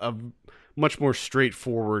a much more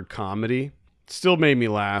straightforward comedy. Still made me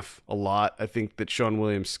laugh a lot. I think that Sean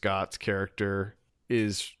William Scott's character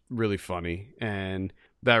is really funny, and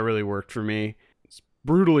that really worked for me. It's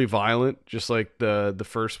brutally violent, just like the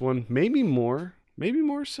first one. Maybe more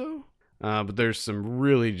so. But there's some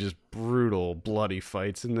really just brutal, bloody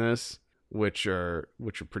fights in this, which are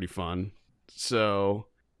pretty fun. So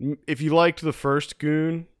if you liked the first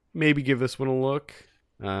Goon, maybe give this one a look.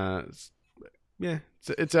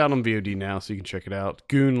 It's out on VOD now, so you can check it out.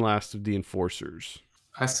 Goon: Last of the Enforcers.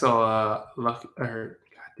 I saw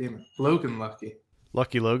Logan Lucky.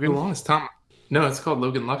 Lucky For Logan? the longest time. No, it's called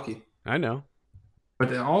Logan Lucky. I know.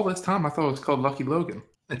 But all this time, I thought it was called Lucky Logan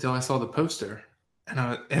until I saw the poster.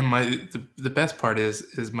 The best part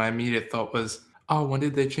is my immediate thought was, oh, when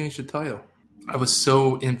did they change the title? I was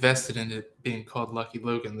so invested in it being called Lucky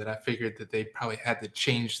Logan that I figured that they probably had to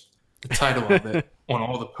change the title of it on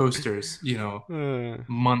all the posters,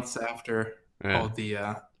 months after all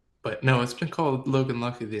the. But no, it's been called Logan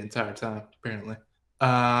Lucky the entire time, apparently.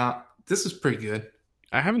 This is pretty good.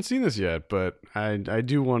 I haven't seen this yet, but I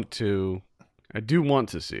do want to. I do want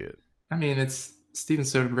to see it. I mean, it's Steven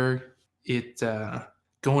Soderbergh.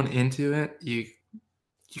 Going into it, you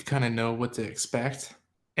kind of know what to expect,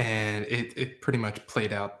 and it pretty much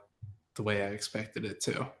played out the way I expected it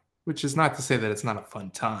to. Which is not to say that it's not a fun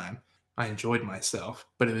time. I enjoyed myself,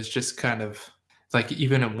 but it was just kind of like,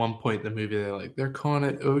 even at one point in the movie, they're calling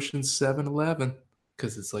it Ocean 7-Eleven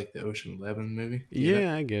because it's like the Ocean 11 movie.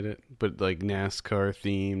 Yeah, I get it, but like NASCAR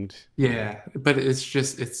themed. Yeah, but it's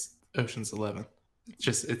Ocean's 11.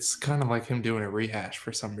 It's kind of like him doing a rehash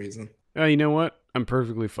for some reason. Oh, you know what? I'm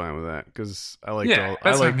perfectly fine with that because I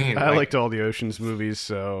liked all the Ocean's movies,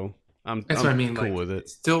 so I'm what I mean. Cool with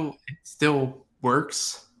it. It still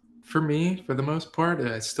works for me for the most part.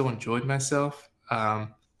 I still enjoyed myself.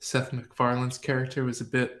 Seth MacFarlane's character was a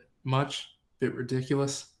bit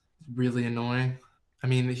ridiculous, really annoying. I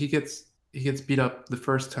mean, he gets beat up the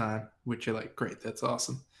first time, which you're like, great, that's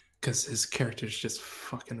awesome, because his character's just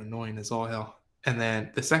fucking annoying as all hell. And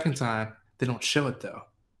then the second time, they don't show it though.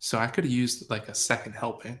 So I could have used like a second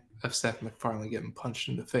helping of Seth MacFarlane getting punched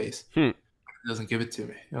in the face. It doesn't give it to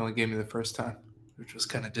me. It only gave me the first time, which was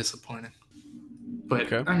kind of disappointing.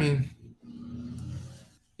 But okay. I mean,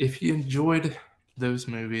 if you enjoyed those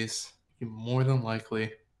movies, you more than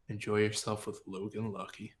likely enjoy yourself with Logan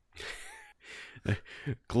Lucky.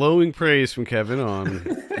 Glowing praise from Kevin on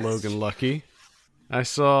Logan Lucky. I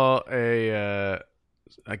saw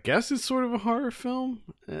I guess it's sort of a horror film,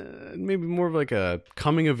 maybe more of like a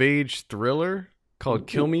coming of age thriller called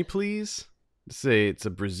Kill Me Please. It's a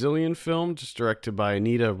Brazilian film, just directed by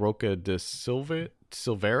Anita Roca de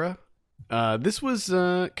Silveira. This was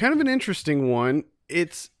kind of an interesting one.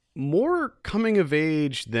 It's more coming of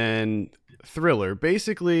age than thriller.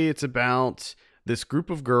 Basically, it's about this group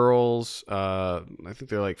of girls, I think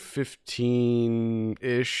they're like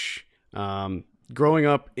 15-ish, growing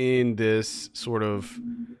up in this sort of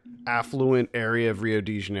affluent area of Rio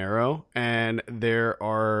de Janeiro, and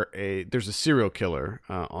there's a serial killer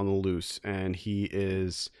on the loose, and he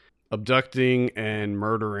is abducting and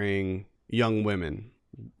murdering young women,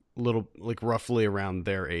 roughly around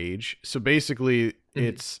their age. So basically,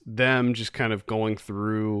 it's them just kind of going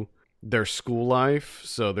through their school life.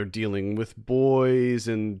 So they're dealing with boys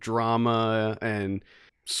and drama and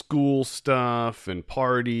school stuff and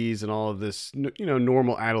parties and all of this,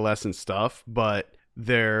 normal adolescent stuff, but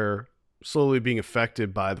they're slowly being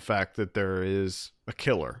affected by the fact that there is a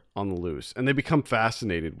killer on the loose, and they become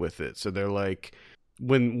fascinated with it. So they're like,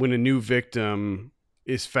 when a new victim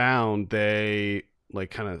is found, they like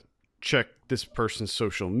kind of check this person's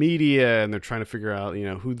social media, and they're trying to figure out,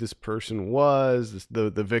 who this person was,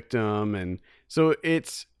 the victim. And so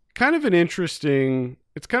it's kind of an interesting.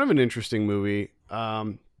 It's kind of an interesting movie.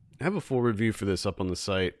 I have a full review for this up on the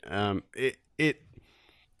site. I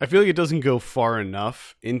feel like it doesn't go far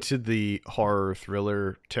enough into the horror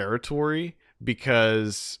thriller territory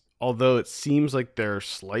because although it seems like they're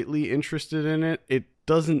slightly interested in it, it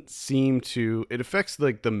doesn't seem to. It affects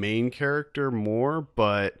like the main character more,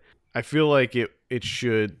 but I feel like it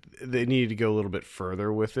should. They need to go a little bit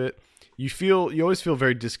further with it. You always feel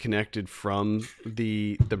very disconnected from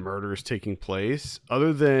the murders taking place,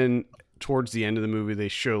 other than towards the end of the movie they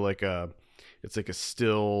show it's like a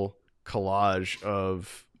still collage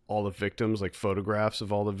of all the victims, like photographs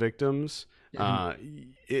of all the victims.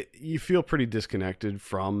 You feel pretty disconnected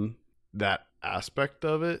from that aspect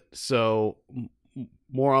of it. So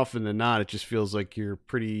more often than not, it just feels like your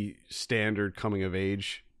pretty standard coming of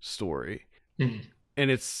age story. Mhm.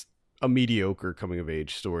 And it's a mediocre coming of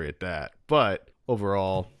age story at that. But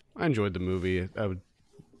overall, I enjoyed the movie. I would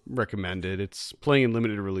recommend it. It's playing in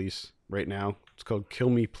limited release right now. It's called Kill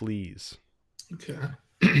Me Please. Okay.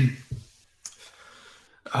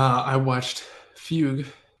 I watched Fugue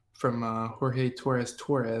from Jorge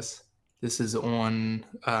Torres. This is on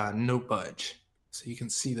No Budge, so you can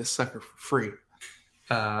see this sucker for free.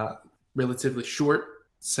 Relatively short,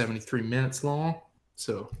 73 minutes long,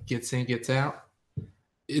 so gets in, gets out.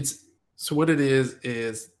 So what it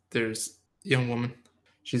is there's a young woman.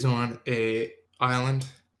 She's on a island,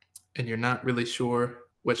 and you're not really sure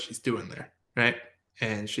what she's doing there, right?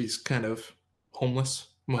 And she's kind of homeless.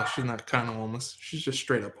 Well, she's not kind of homeless. She's just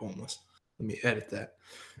straight up homeless. Let me edit that.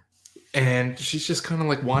 And she's just kind of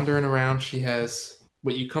like wandering around. She has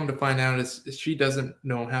what you come to find out is she doesn't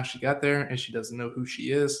know how she got there, and she doesn't know who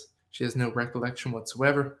she is. She has no recollection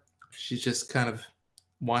whatsoever. She's just kind of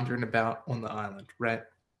wandering about on the island, right?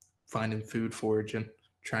 Finding food, foraging,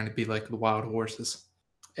 trying to be like the wild horses.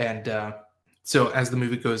 And so as the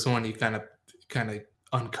movie goes on, you kind of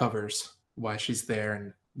uncovers why she's there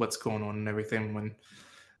and what's going on and everything. When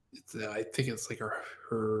I think it's like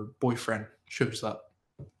her boyfriend shows up,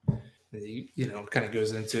 kind of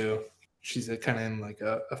goes into she's kind of in like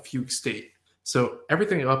a fugue state. So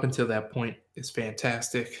everything up until that point is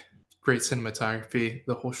fantastic. Great cinematography,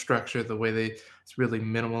 the whole structure, the way it's really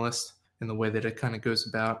minimalist in the way that it kind of goes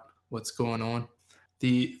about what's going on.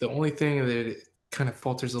 The only thing that it kind of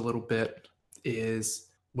falters a little bit is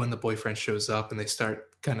when the boyfriend shows up and they start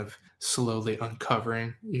kind of slowly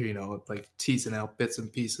uncovering, like teasing out bits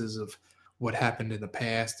and pieces of what happened in the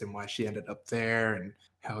past and why she ended up there and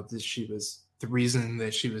how she was the reason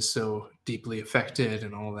that she was so deeply affected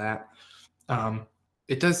and all that.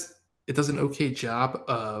 It does an okay job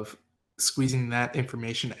of squeezing that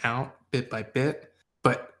information out bit by bit,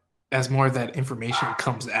 but as more of that information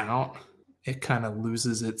comes out, it kind of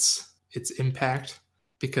loses its impact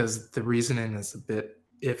because the reasoning is a bit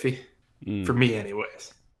iffy for me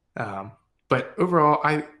anyways. But overall,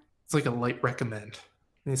 it's like a light recommend.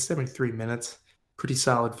 I mean, it's 73 minutes, pretty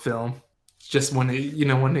solid film. It's just when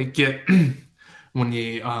when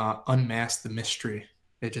you unmask the mystery,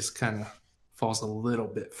 it just kind of falls a little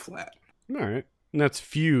bit flat. All right. And that's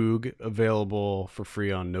Fugue, available for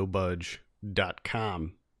free on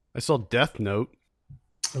nobudge.com. I saw Death Note.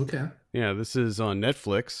 Okay. Yeah, this is on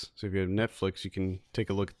Netflix. So if you have Netflix, you can take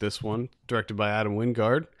a look at this one. Directed by Adam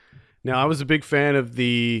Wingard. Now, I was a big fan of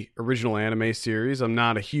the original anime series. I'm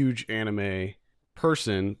not a huge anime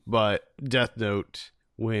person, but Death Note,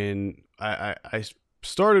 when I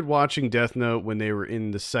started watching Death Note when they were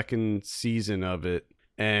in the second season of it,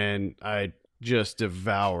 and I just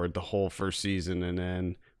devoured the whole first season. And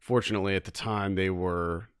then fortunately at the time there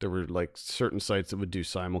were like certain sites that would do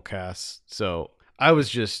simulcasts. So I was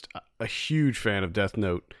just a huge fan of Death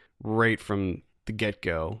Note right from the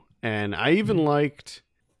get-go. And I even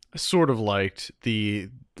sort of liked the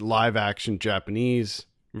live action Japanese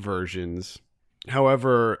versions.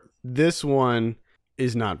 However, this one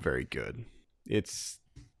is not very good. I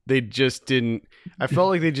felt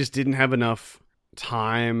like they just didn't have enough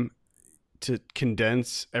time to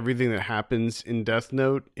condense everything that happens in Death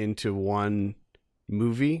Note into one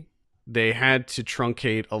movie. They had to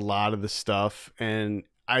truncate a lot of the stuff, and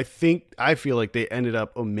I feel like they ended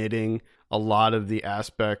up omitting a lot of the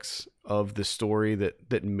aspects of the story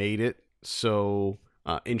that made it so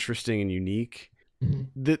interesting and unique.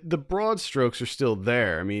 The broad strokes are still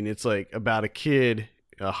there. I mean, it's like about a kid,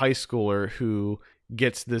 a high schooler, who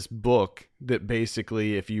gets this book that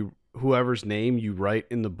basically whoever's name you write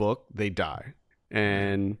in the book, they die.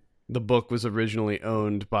 And the book was originally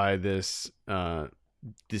owned by this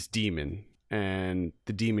demon, and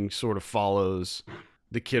the demon sort of follows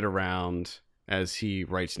the kid around as he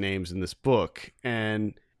writes names in this book.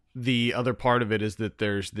 And the other part of it is that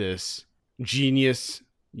there's this genius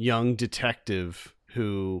young detective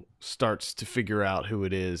who starts to figure out who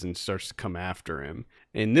it is and starts to come after him.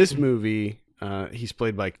 In this movie, he's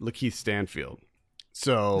played by Lakeith Stanfield.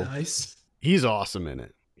 So Nice. he's awesome in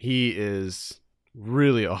it. He is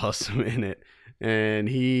really awesome in it. And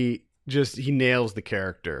he nails the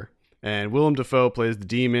character. And Willem Dafoe plays the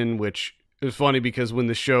demon, which is funny because when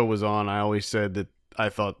the show was on, I always said that I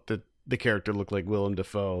thought that the character looked like Willem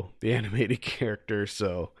Dafoe, the animated character.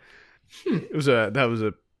 So that was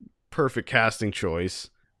a perfect casting choice.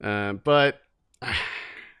 But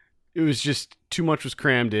it was just too much was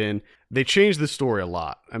crammed in. They changed the story a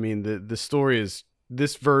lot. I mean, the story is,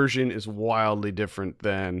 this version is wildly different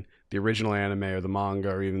than the original anime or the manga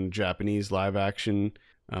or even the Japanese live action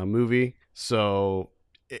movie. So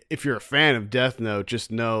if you're a fan of Death Note, just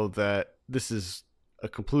know that this is a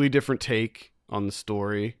completely different take on the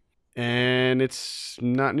story, and it's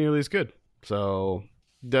not nearly as good. So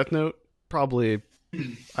Death Note,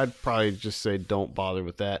 I'd probably just say don't bother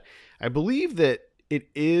with that. I believe that it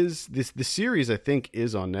is the series, I think,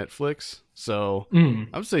 is on Netflix. So I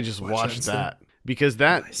would say just watch that because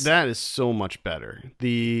that is so much better.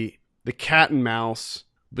 The cat and mouse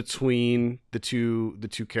between the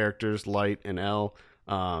two characters, Light and L,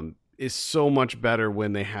 is so much better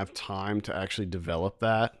when they have time to actually develop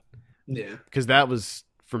that. Yeah. Because that was,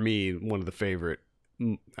 for me, one of the favorite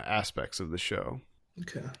aspects of the show.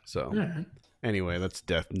 Okay. So, all right. Anyway, that's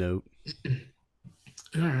Death Note.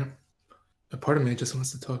 All right. A part of me just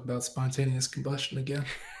wants to talk about Spontaneous Combustion again.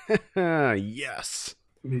 Yes.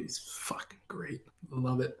 The movie's fucking great.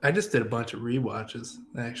 Love it. I just did a bunch of rewatches,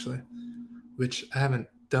 actually, which I haven't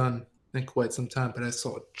done in quite some time, but I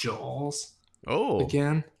saw Jaws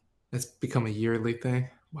again. It's become a yearly thing,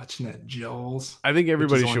 watching that Jaws. I think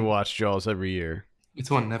everybody should watch Jaws every year.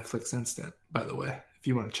 It's on Netflix Instant, by the way, if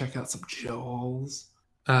you want to check out some Jaws.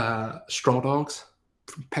 Straw Dogs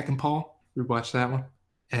from Peckinpah, rewatch that one.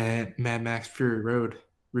 And Mad Max Fury Road,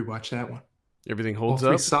 rewatch that one. Everything holds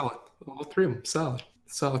up? Solid. All three of them, solid.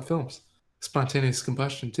 Solid films. Spontaneous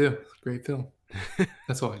Combustion, too. Great film.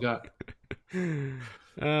 That's all I got.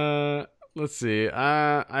 Let's see.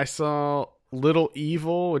 I saw Little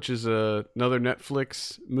Evil, which is another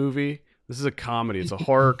Netflix movie. This is a comedy. It's a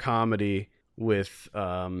horror comedy with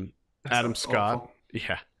Adam Scott. Awful.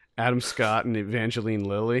 Yeah, Adam Scott and Evangeline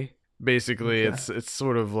Lilly. Basically, it's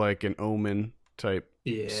sort of like an Omen type.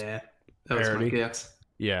 Yeah, that was parody. my guess.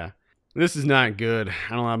 Yeah, this is not good.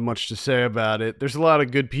 I don't have much to say about it. There's a lot of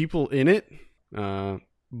good people in it,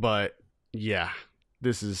 but yeah.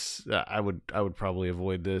 This is I would probably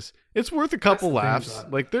avoid this. It's worth a couple laughs.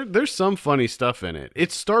 Like there's some funny stuff in it.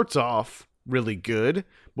 It starts off really good,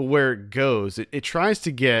 but where it goes, it tries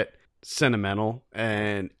to get sentimental,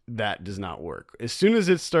 and that does not work. As soon as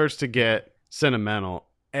it starts to get sentimental,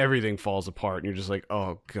 everything falls apart, and you're just like,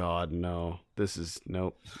 oh god, no. This is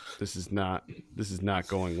not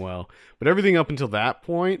going well. But everything up until that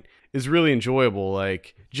point is really enjoyable.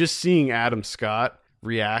 Like just seeing Adam Scott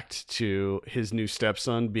react to his new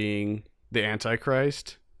stepson being the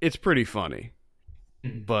Antichrist, it's pretty funny.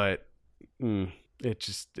 But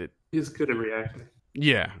he's good at reacting.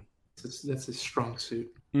 Yeah, that's his strong suit.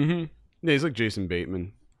 Yeah, he's like Jason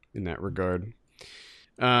Bateman in that regard.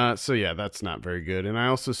 So yeah, that's not very good. And I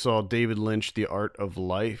also saw David Lynch, The Art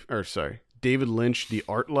Life.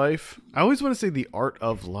 I always want to say The Art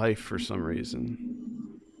of Life for some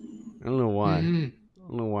reason. I don't know why. I don't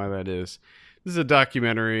know why that is. This is a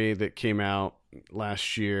documentary that came out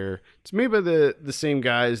last year. It's made by the same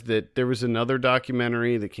guys that there was another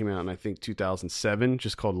documentary that came out in, I think, 2007,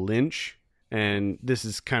 just called Lynch. And this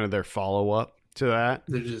is kind of their follow-up to that.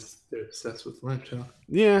 They're obsessed with Lynch, huh?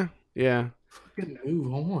 Yeah. Fucking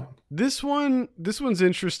move on. This one's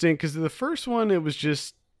interesting because the first one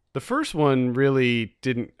really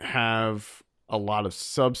didn't have a lot of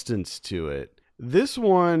substance to it. This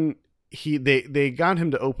one, they got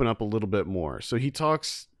him to open up a little bit more. So he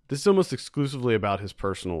talks, this is almost exclusively about his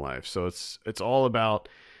personal life. So it's all about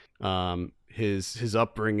his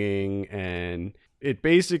upbringing, and it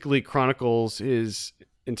basically chronicles his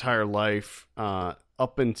entire life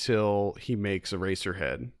up until he makes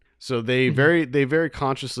Eraserhead. So they very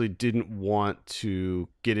consciously didn't want to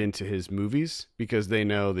get into his movies because they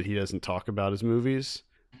know that he doesn't talk about his movies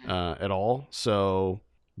at all. So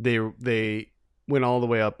they went all the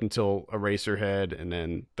way up until Eraserhead, and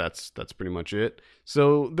then that's pretty much it.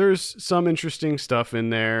 So there's some interesting stuff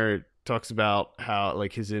in there. It talks about how,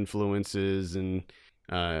 like, his influences and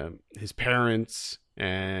his parents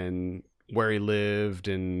and where he lived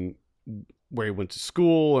and where he went to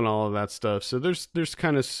school and all of that stuff. So there's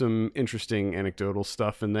kind of some interesting anecdotal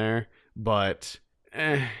stuff in there, but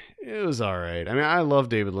it was all right. I mean, I love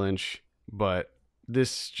David Lynch, but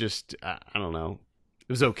this just I don't know. It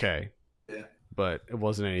was okay, Yeah. but it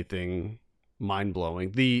wasn't anything mind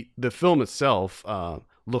blowing. The film itself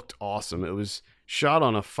looked awesome. It was shot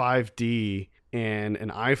on a 5D and an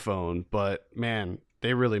iPhone, but man,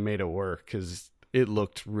 they really made it work because it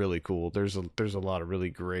looked really cool. There's a lot of really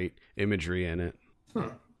great imagery in it,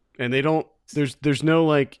 and they don't. There's no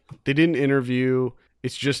like they didn't interview.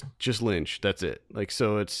 It's just Lynch. That's it. Like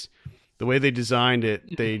so, it's the way they designed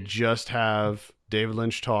it. They just have David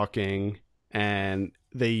Lynch talking, and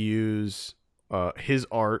they use his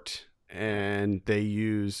art, and they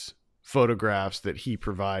use photographs that he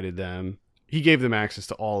provided them. He gave them access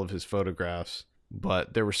to all of his photographs,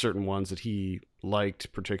 but there were certain ones that he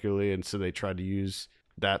liked particularly, and so they tried to use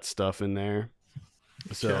that stuff in there.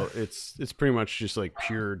 So it's pretty much just like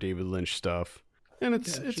pure David Lynch stuff, and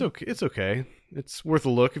it's okay. It's okay. It's worth a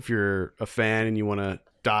look if you're a fan and you want to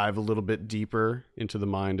dive a little bit deeper into the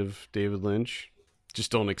mind of David Lynch.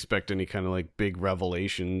 Just don't expect any kind of like big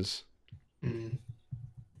revelations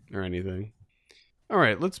or anything. All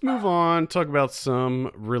right, let's move on. Talk about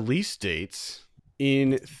some release dates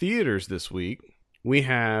in theaters this week. We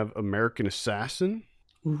have American Assassin.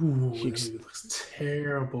 Ooh, that movie looks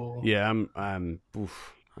terrible. Yeah, I'm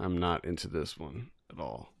not into this one at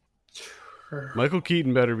all. Michael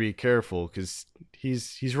Keaton better be careful because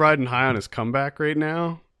he's riding high on his comeback right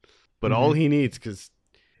now. But all he needs, because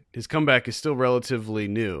his comeback is still relatively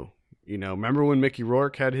new. You know, remember when Mickey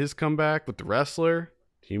Rourke had his comeback with The Wrestler?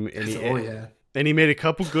 And he made a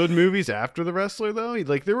couple good movies after The Wrestler, though.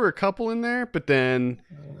 There were a couple in there, but then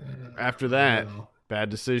after that, bad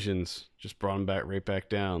decisions just brought him right back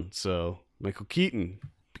down. So Michael Keaton,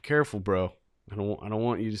 be careful, bro. I don't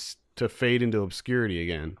want you to fade into obscurity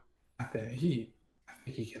again. I think he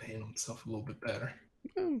can handle himself a little bit better.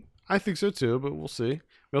 I think so too, but we'll see.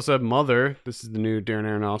 We also have Mother. This is the new Darren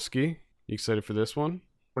Aronofsky. You excited for this one?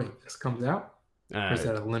 Wait, this comes out? Or is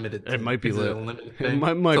that a limited thing? It might be limited. It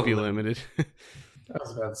might be limited. I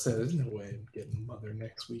was about to say, there's no way I'm getting Mother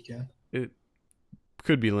next weekend. It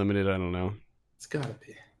could be limited. I don't know. It's gotta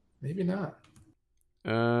be. Maybe not.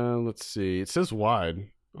 Let's see. It says wide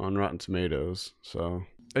on Rotten Tomatoes, so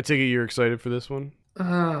I take it you're excited for this one.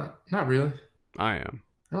 Not really. I am.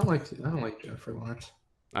 I don't like Jennifer Lawrence.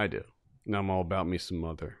 I do. Now I'm all about me some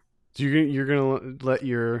Mother. So you're gonna let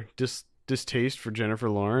your distaste for Jennifer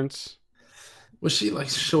Lawrence? Well, she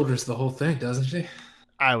shoulders the whole thing, doesn't she?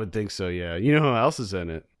 I would think so. Yeah. You know who else is in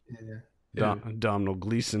it? Yeah. Domhnall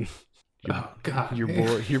Gleeson. Oh God.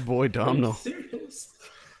 Your boy Domhnall. Serious?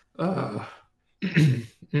 I don't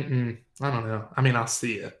know. I mean, I'll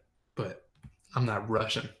see it, but I'm not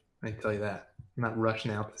rushing. I can tell you that. I'm not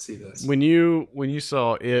rushing out to see this. When you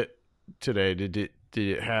saw it today, did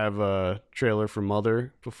it have a trailer for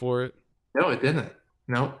Mother before it? No, it didn't.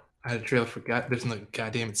 No, I had a trailer for there's no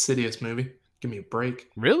goddamn Insidious movie. Give me a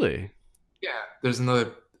break. Really? Yeah. There's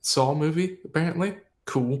another Saw movie apparently.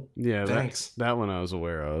 Cool. Yeah. Thanks. That one I was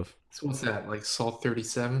aware of. So what's that? Like Saw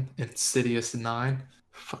 37, Insidious 9.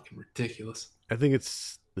 Fucking ridiculous. I think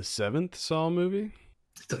it's the 7th Saw movie.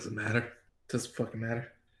 It doesn't matter. It doesn't fucking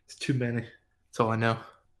matter. It's too many. That's all I know.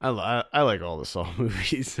 I like all the Saw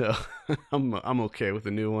movies, so I'm okay with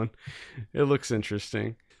the new one. It looks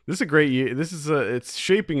interesting. This is a great year. It's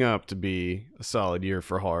shaping up to be a solid year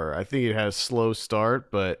for horror. I think it has a slow start,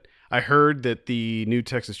 but I heard that the new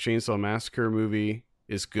Texas Chainsaw Massacre movie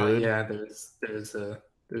is good. Yeah, there's a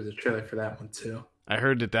trailer for that one too. I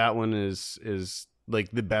heard that one is like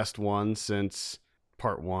the best one since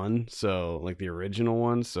part 1, so like the original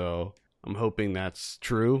one. So I'm hoping that's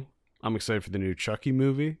true. I'm excited for the new Chucky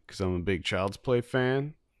movie because I'm a big Child's Play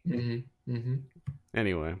fan.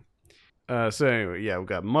 Anyway, yeah, we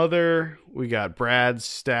got Mother, we got Brad's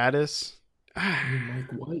Status.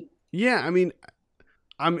 Mike White. Yeah, I mean,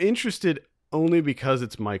 I'm interested only because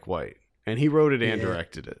it's Mike White and he wrote it and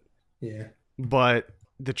directed it. Yeah, but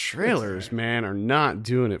the trailers, man, are not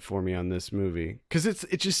doing it for me on this movie because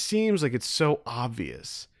it just seems like it's so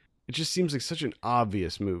obvious. It just seems like such an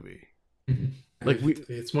obvious movie. Like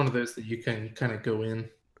it's one of those that you can kind of go in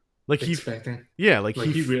like expecting. You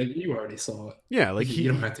already saw it. Yeah, like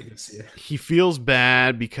you don't have to go see it. He feels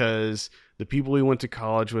bad because the people he went to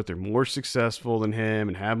college with are more successful than him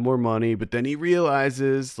and have more money, but then he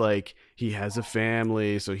realizes like he has a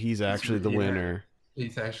family, so he's actually the winner.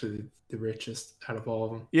 He's actually the richest out of all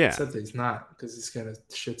of them. Yeah, except that he's not because he's got a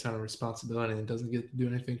shit ton of responsibility and doesn't get to do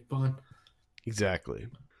anything fun. Exactly.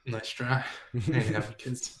 Nice try. And having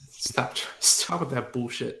kids. Stop with that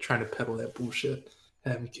bullshit. Trying to peddle that bullshit.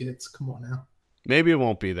 Having kids. Come on now. Maybe it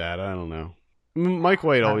won't be that. I don't know. Mike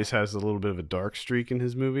White I, always has a little bit of a dark streak in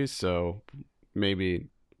his movies, so maybe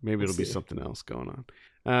it'll be something else going on.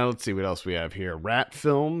 Let's see what else we have here. Rat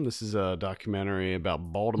Film. This is a documentary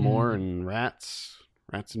about Baltimore and rats.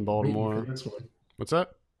 Rats in Baltimore. waiting for this one. What's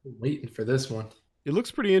that? Waiting for this one. It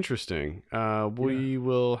looks pretty interesting. We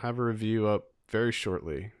will have a review up very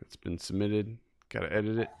shortly. It's been submitted. Got to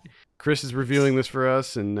edit it. Chris is reviewing this for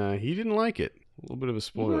us, and he didn't like it. A little bit of a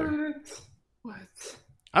spoiler. What?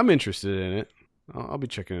 I'm interested in it. I'll be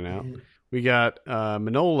checking it out. Mm-hmm. We got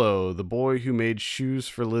Manolo, the boy who made shoes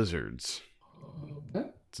for lizards.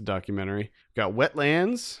 What? It's a documentary. We got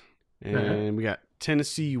Wetlands, and we got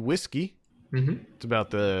Tennessee Whiskey. Mm-hmm. It's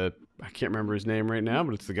about I can't remember his name right now,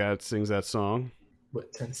 but it's the guy that sings that song.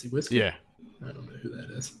 What, Tennessee Whiskey? Yeah. I don't know who that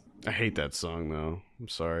is. I hate that song, though. I'm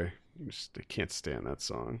sorry. I can't stand that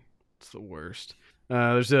song. It's the worst.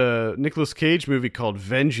 There's a Nicolas Cage movie called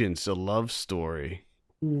Vengeance, a love story.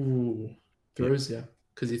 Ooh. Throws you.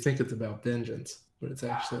 Because you think it's about vengeance, but it's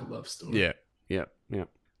actually a love story. Yeah.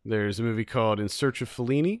 There's a movie called In Search of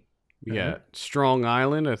Fellini. We got Strong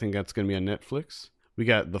Island. I think that's going to be on Netflix. We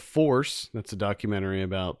got The Force. That's a documentary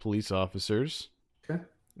about police officers. Okay.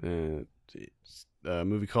 A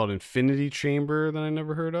movie called Infinity Chamber that I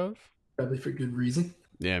never heard of. Probably for good reason.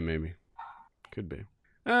 Yeah, maybe. Could be.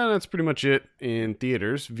 That's pretty much it in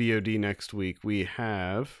theaters. VOD next week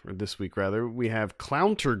this week we have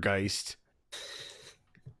Clowntergeist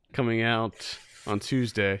coming out on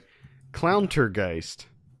Tuesday. Clowntergeist.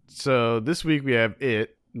 So this week we have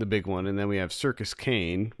it, the big one, and then we have Circus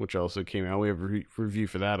Kane, which also came out. We have a review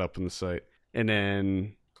for that up on the site. And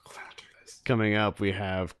then coming up we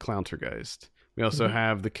have Clowntergeist. We also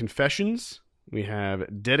have The Confessions. We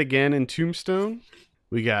have Dead Again in Tombstone.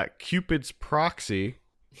 We got Cupid's Proxy.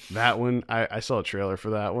 That one, I saw a trailer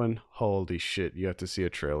for that one. Holy shit, you have to see a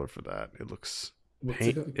trailer for that. It looks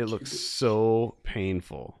it looks so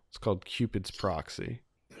painful. It's called Cupid's Proxy.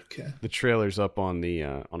 Okay. The trailer's up on the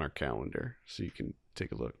on our calendar, so you can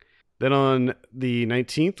take a look. Then on the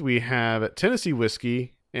 19th, we have Tennessee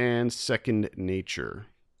Whiskey and Second Nature.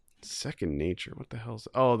 Second Nature? What the hell's...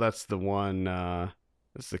 Oh, that's the one...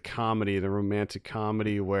 that's the comedy, the romantic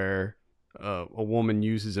comedy where a woman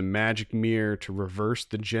uses a magic mirror to reverse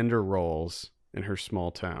the gender roles in her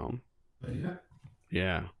small town. Yeah.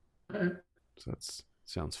 Yeah. All right. So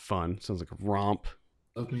sounds fun. Sounds like a romp.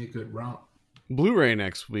 Love me a good romp. Blu-ray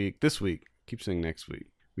this week. Keep saying next week.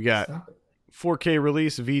 We got 4K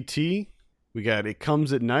release VT. We got It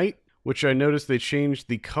Comes at Night, which I noticed they changed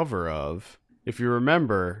the cover of. If you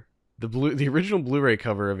remember, the original Blu-ray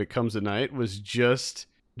cover of It Comes at Night was just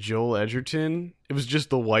Joel Edgerton. It was just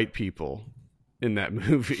the white people in that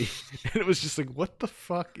movie. And it was just like, what the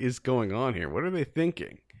fuck is going on here? What are they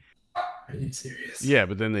thinking? Are you serious? Yeah,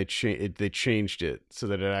 but then they changed it so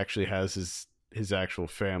that it actually has his actual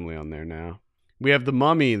family on there now. We have The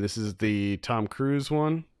Mummy. This is the Tom Cruise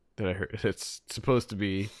one that I heard. It's supposed to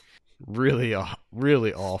be really,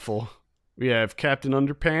 really awful. We have Captain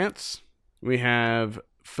Underpants. We have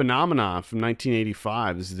Phenomena from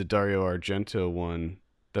 1985. This is the Dario Argento one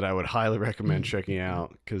that I would highly recommend checking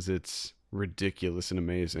out because it's ridiculous and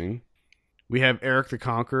amazing. We have Eric the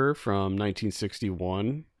Conqueror from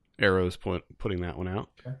 1961. Arrow's putting that one out.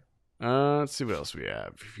 Okay. Let's see what else we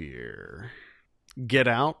have here. Get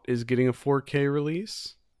Out is getting a 4K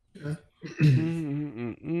release. Yeah.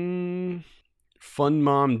 Fun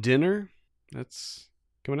Mom Dinner. That's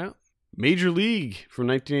coming out. Major League from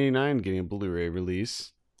 1989 getting a Blu-ray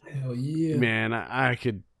release. Hell yeah. Man, I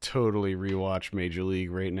could totally rewatch Major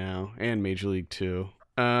League right now and Major League 2.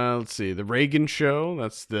 Let's see. The Reagan Show.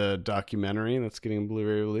 That's the documentary that's getting a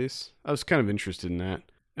Blu-ray release. I was kind of interested in that.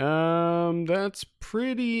 That's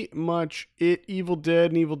pretty much it. Evil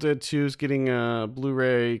Dead and Evil Dead 2 is getting a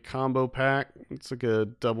Blu-ray combo pack. It's like a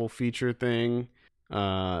double feature thing.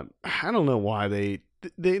 I don't know why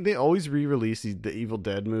they always re-release the Evil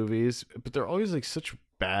Dead movies, but they're always like such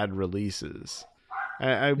bad releases.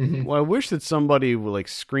 I wish that somebody with like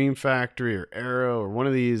Scream Factory or Arrow or one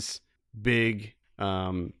of these big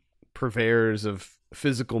purveyors of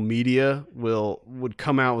physical media would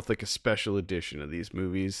come out with like a special edition of these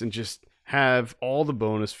movies and just have all the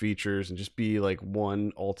bonus features and just be like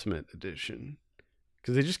one ultimate edition,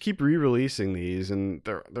 because they just keep re-releasing these and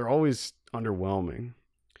they're always underwhelming,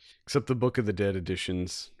 except the Book of the Dead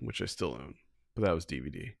editions, which I still own, but that was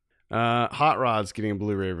DVD. Hot Rod's getting a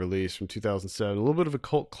Blu-ray release from 2007, a little bit of a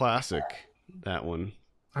cult classic, that one.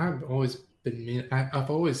 I've always been I've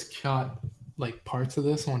always caught like parts of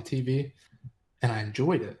this on TV, and I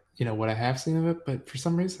enjoyed it. You know, what I have seen of it, but for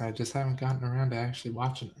some reason, I just haven't gotten around to actually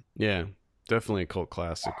watching it. Yeah, definitely a cult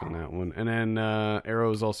classic on that one. And then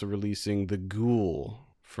Arrow is also releasing The Ghoul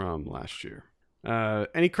from last year.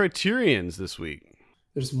 Any Criterions this week?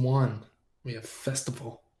 There's one. We have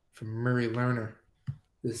Festival from Murray Lerner.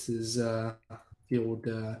 This is the old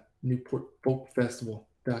Newport Folk Festival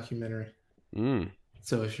documentary.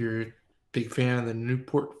 So if you're a big fan of the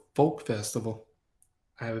Newport Folk Festival,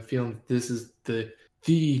 I have a feeling this is the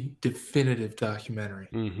definitive documentary.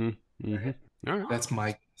 All right. That's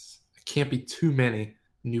my guess. It can't be too many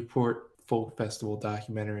Newport Folk Festival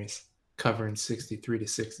documentaries covering 63 to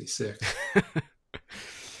 66.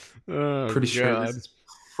 Pretty sure this is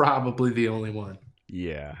probably the only one.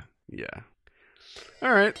 Yeah.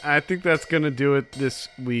 All right, I think that's going to do it this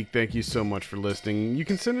week. Thank you so much for listening. You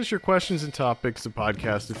can send us your questions and topics to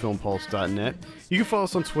podcast@filmpulse.net. You can follow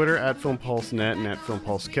us on Twitter @FilmPulseNet and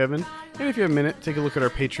 @FilmPulseKevin. And if you have a minute, take a look at our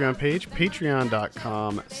Patreon page,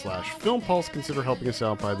 patreon.com/FilmPulse. Consider helping us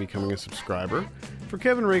out by becoming a subscriber. For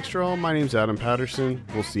Kevin Rakestraw, my name's Adam Patterson.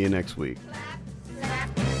 We'll see you next week.